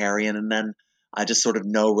Unitarian, and then I just sort of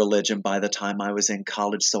know religion by the time I was in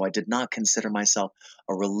college. So I did not consider myself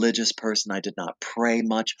a religious person. I did not pray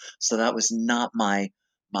much, so that was not my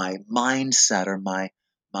mindset or my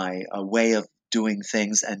way of doing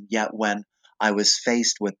things. And yet, when I was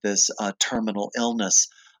faced with this terminal illness,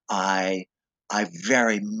 I I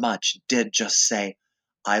very much did just say,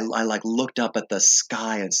 I like looked up at the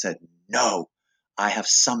sky and said, no, I have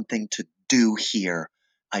something to do here.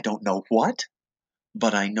 I don't know what,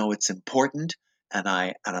 but I know it's important, and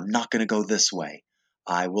I'm not going to go this way.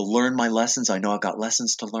 I will learn my lessons. I know I've got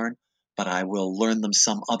lessons to learn, but I will learn them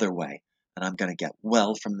some other way, and I'm going to get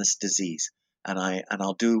well from this disease. And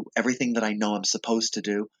I'll do everything that I know I'm supposed to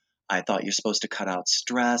do. I thought you're supposed to cut out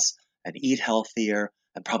stress and eat healthier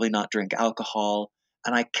and probably not drink alcohol,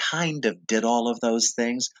 and I kind of did all of those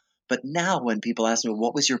things. But now when people ask me, well,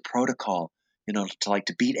 what was your protocol,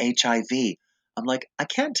 to beat HIV? I'm like, I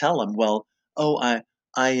can't tell them. Well, oh, I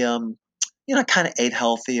kind of ate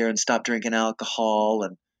healthier and stopped drinking alcohol,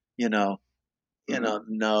 and you know,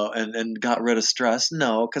 no, and got rid of stress.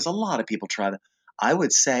 No, because a lot of people try that. I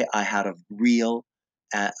would say I had a real,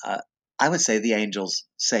 I would say the angels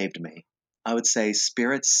saved me. I would say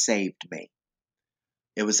spirit saved me.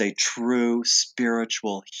 It was a true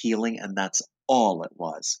spiritual healing, and that's all it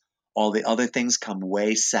was. All the other things come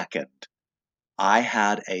way second. I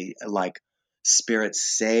had spirit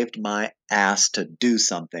saved my ass to do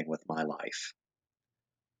something with my life.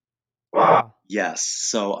 Wow. Yes,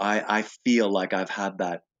 so I feel like I've had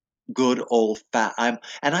that good old fat.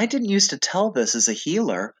 And I didn't used to tell this as a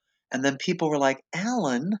healer, and then people were like,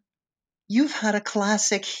 "Alan, you've had a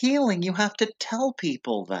classic healing. You have to tell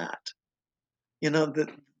people that." That,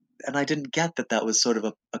 and I didn't get that that was sort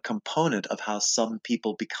of a component of how some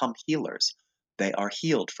people become healers. They are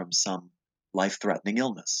healed from some life-threatening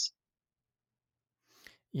illness.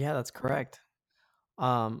 Yeah, that's correct.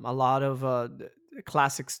 A lot of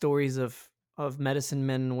classic stories of medicine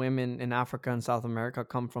men and women in Africa and South America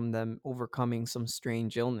come from them overcoming some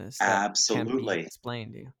strange illness that can't be Absolutely.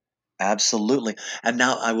 explained. Yeah. Absolutely. And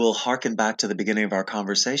now I will hearken back to the beginning of our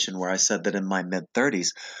conversation where I said that in my mid 30s,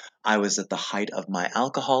 I was at the height of my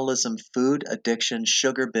alcoholism, food addiction,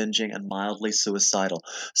 sugar binging, and mildly suicidal.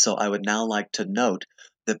 So I would now like to note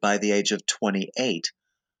that by the age of 28,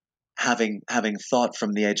 having thought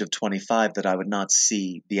from the age of 25 that I would not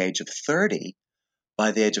see the age of 30, by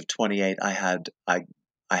the age of 28, I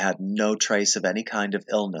had no trace of any kind of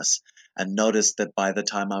illness, and noticed that by the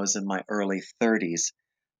time I was in my early 30s,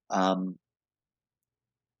 um,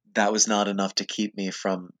 that was not enough to keep me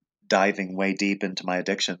from diving way deep into my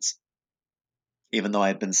addictions. Even though I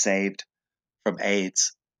had been saved from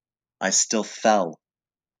AIDS, I still fell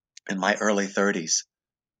in my early 30s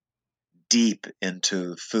deep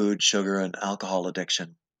into food, sugar, and alcohol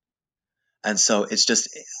addiction. And so it's just,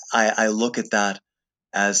 I look at that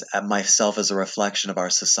as at myself as a reflection of our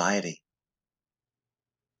society,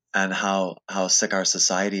 and how sick our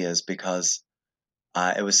society is, because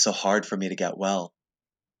it was so hard for me to get well.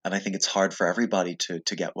 And I think it's hard for everybody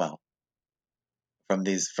to get well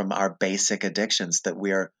from our basic addictions that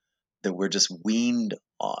we're just weaned,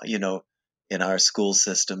 in our school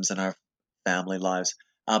systems and our family lives.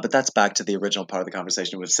 But that's back to the original part of the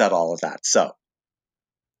conversation. We've said all of that. So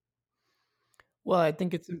Well, I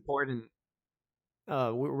think it's important.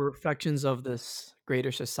 we're reflections of this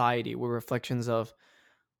greater society. We're reflections of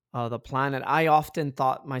the planet. I often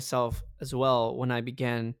thought myself as well when I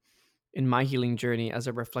began in my healing journey as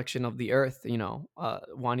a reflection of the earth,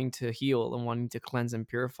 wanting to heal and wanting to cleanse and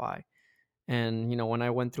purify. And, when I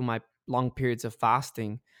went through my long periods of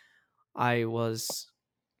fasting, I was,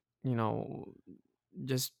 you know,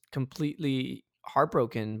 just completely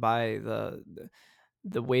heartbroken by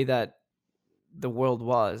the way that the world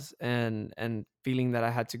was, and feeling that I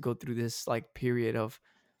had to go through this like period of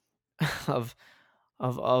of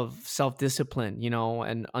of self-discipline,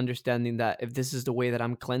 and understanding that if this is the way that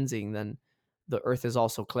I'm cleansing, then the earth is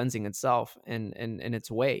also cleansing itself and in its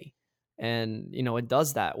way. And it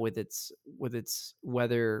does that with its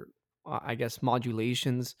weather, I guess,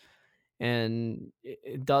 modulations. And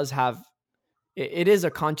it does have it is a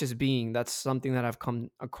conscious being. That's something that I've come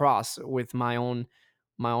across with my own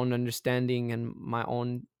understanding and my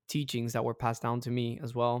own teachings that were passed down to me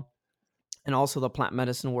as well, and also the plant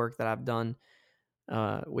medicine work that I've done,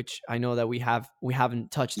 which I know that we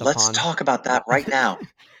haven't touched Let's upon. talk about that right now.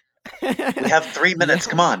 We have 3 minutes.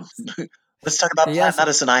 Yeah. Come on. Let's talk about plant Yes.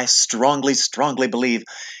 medicine. I strongly, strongly believe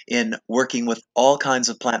in working with all kinds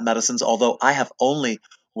of plant medicines, although I have only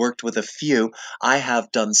worked with a few. I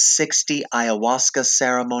have done 60 ayahuasca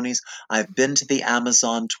ceremonies. I've been to the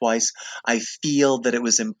Amazon twice. I feel that it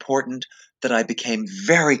was important that I became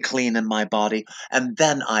very clean in my body, and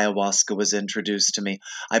then ayahuasca was introduced to me.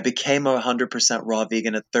 I became 100% raw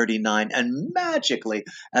vegan at 39, and magically,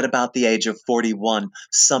 at about the age of 41,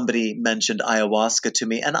 somebody mentioned ayahuasca to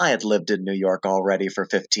me, and I had lived in New York already for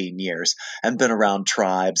 15 years and been around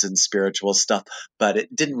tribes and spiritual stuff, but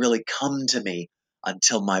it didn't really come to me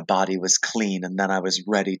until my body was clean, and then I was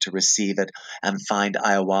ready to receive it and find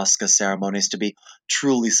ayahuasca ceremonies to be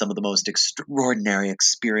truly some of the most extraordinary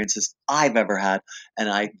experiences I've ever had, and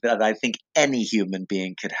that I think any human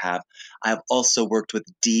being could have. I've also worked with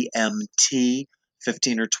DMT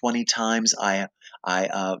 15 or 20 times. I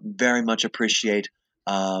very much appreciate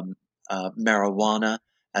um, marijuana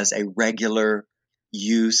as a regular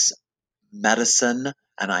use medicine,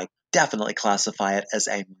 and I definitely classify it as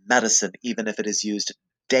a medicine, even if it is used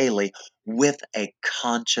daily with a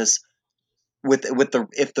conscious with the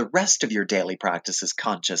if the rest of your daily practice is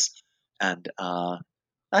conscious and I'll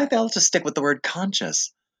just stick with the word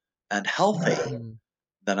conscious and healthy, Mm.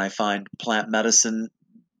 then I find plant medicine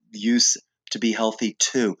use to be healthy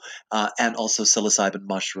too, and also psilocybin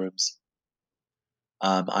mushrooms.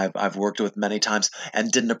 I've worked with many times and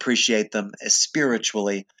didn't appreciate them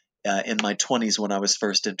spiritually in my 20s when I was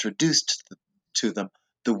first introduced to them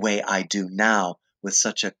the way I do now, with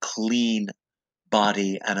such a clean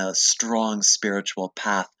body and a strong spiritual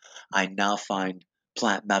path. I now find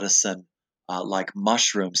plant medicine, like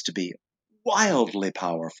mushrooms, to be wildly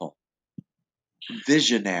powerful,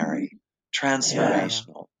 visionary, Yeah.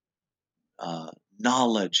 transformational, uh,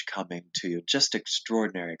 knowledge coming to you, just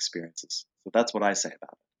extraordinary experiences. So that's what I say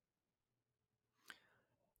about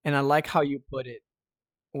And I like how you put it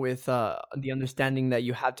with the understanding that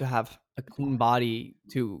you have to have a clean body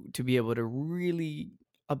to be able to really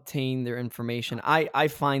obtain their information. I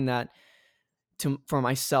find that for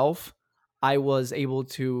myself, I was able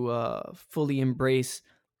to fully embrace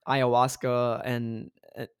ayahuasca,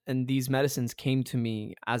 and these medicines came to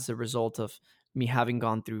me as a result of me having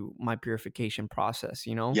gone through my purification process.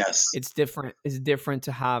 it. Yes, It's different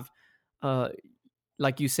to have, uh,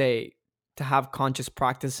 like you say, to have conscious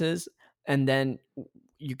practices, and then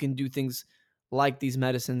you can do things like these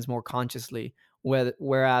medicines more consciously.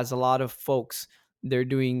 Whereas a lot of folks, they're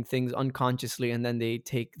doing things unconsciously, and then they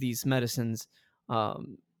take these medicines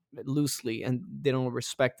um, loosely, and they don't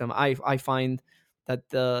respect them. I find that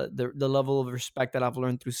the level of respect that I've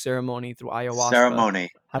learned through ceremony, through ayahuasca,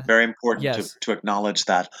 ceremony. has, Very important yes, to acknowledge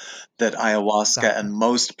that ayahuasca exactly. and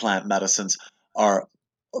most plant medicines are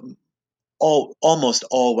almost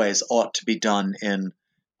always ought to be done in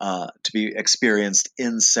to be experienced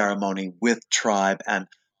in ceremony with tribe and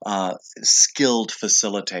skilled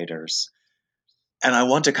facilitators. And I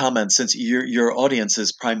want to comment, since your audience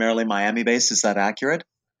is primarily Miami based, is that accurate?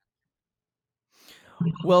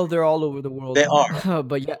 Well, they're all over the They world, are.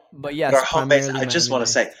 but But our yes, home base, primarily I just Miami want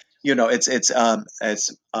to say, based.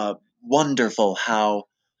 it's wonderful how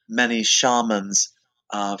many shamans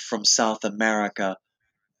from South America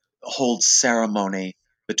hold ceremony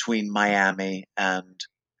between Miami and,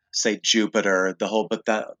 say, Jupiter, the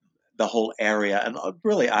whole area, and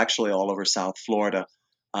really actually all over South Florida,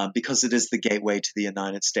 because it is the gateway to the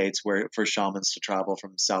United States, where for shamans to travel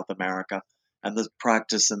from South America, and the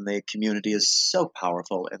practice and the community is so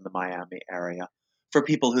powerful in the Miami area. For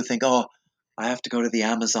people who think, oh, I have to go to the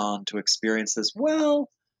Amazon to experience this. Well,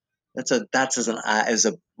 that's an excellent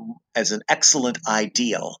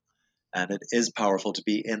ideal, and it is powerful to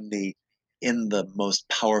be in the most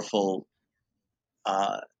powerful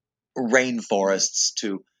uh, rainforests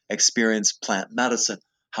to experience plant medicine.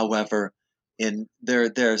 However,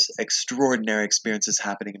 there's extraordinary experiences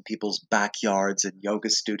happening in people's backyards and yoga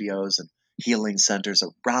studios and healing centers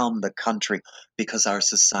around the country because our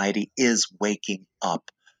society is waking up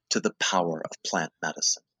to the power of plant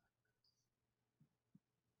medicine.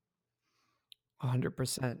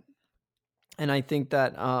 100%. And I think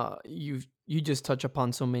that you just touch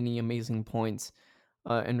upon so many amazing points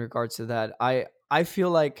in regards to that. I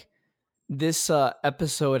feel like this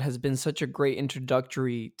episode has been such a great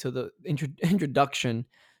introductory to the introduction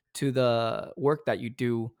to the work that you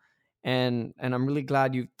do, and I'm really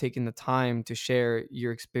glad you've taken the time to share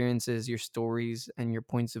your experiences, your stories, and your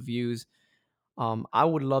points of views. I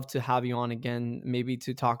would love to have you on again, maybe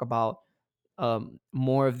to talk about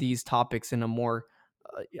more of these topics in a more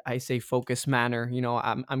I say focused manner.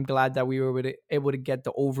 I'm glad that we were able to get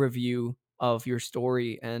the overview of your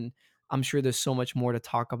story, and I'm sure there's so much more to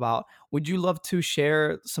talk about. Would you love to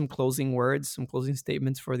share some closing words, some closing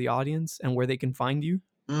statements for the audience and where they can find you?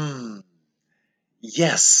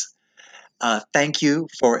 Yes. Thank you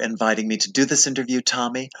for inviting me to do this interview,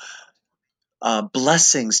 Tommy.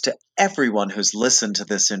 Blessings to everyone who's listened to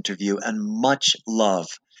this interview and much love.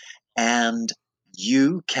 And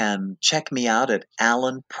you can check me out at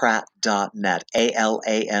alanpratt.net,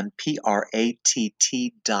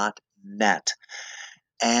 ALANPRATT.net.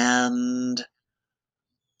 And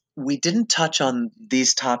we didn't touch on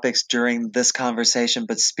these topics during this conversation,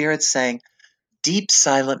 but Spirit's saying deep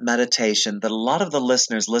silent meditation that a lot of the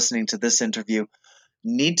listeners listening to this interview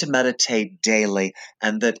need to meditate daily,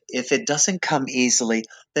 and that if it doesn't come easily,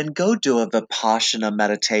 then go do a Vipassana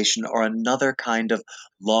meditation or another kind of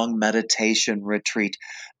long meditation retreat,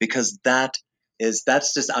 because I'm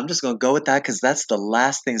just going to go with that because that's the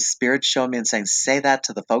last thing Spirit showed me and saying, say that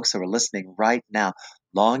to the folks who are listening right now.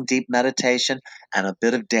 Long, deep meditation and a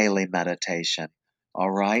bit of daily meditation.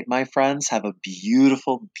 All right, my friends, have a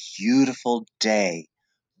beautiful, beautiful day.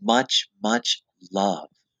 Much, much love.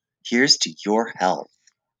 Here's to your health.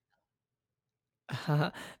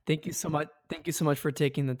 Thank you so much. Thank you so much for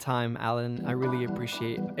taking the time, Alan. I really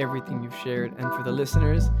appreciate everything you've shared. And for the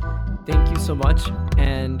listeners, thank you so much.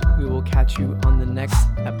 And we will catch you on the next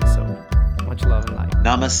episode. Much love and light.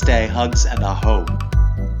 Namaste, hugs, and aho.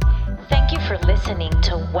 Thank you for listening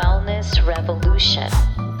to Wellness Revolution.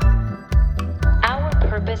 Our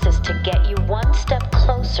purpose is to get you one step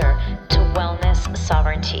closer to wellness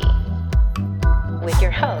sovereignty. With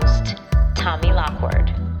your host, Tommy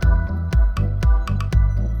Lockwood.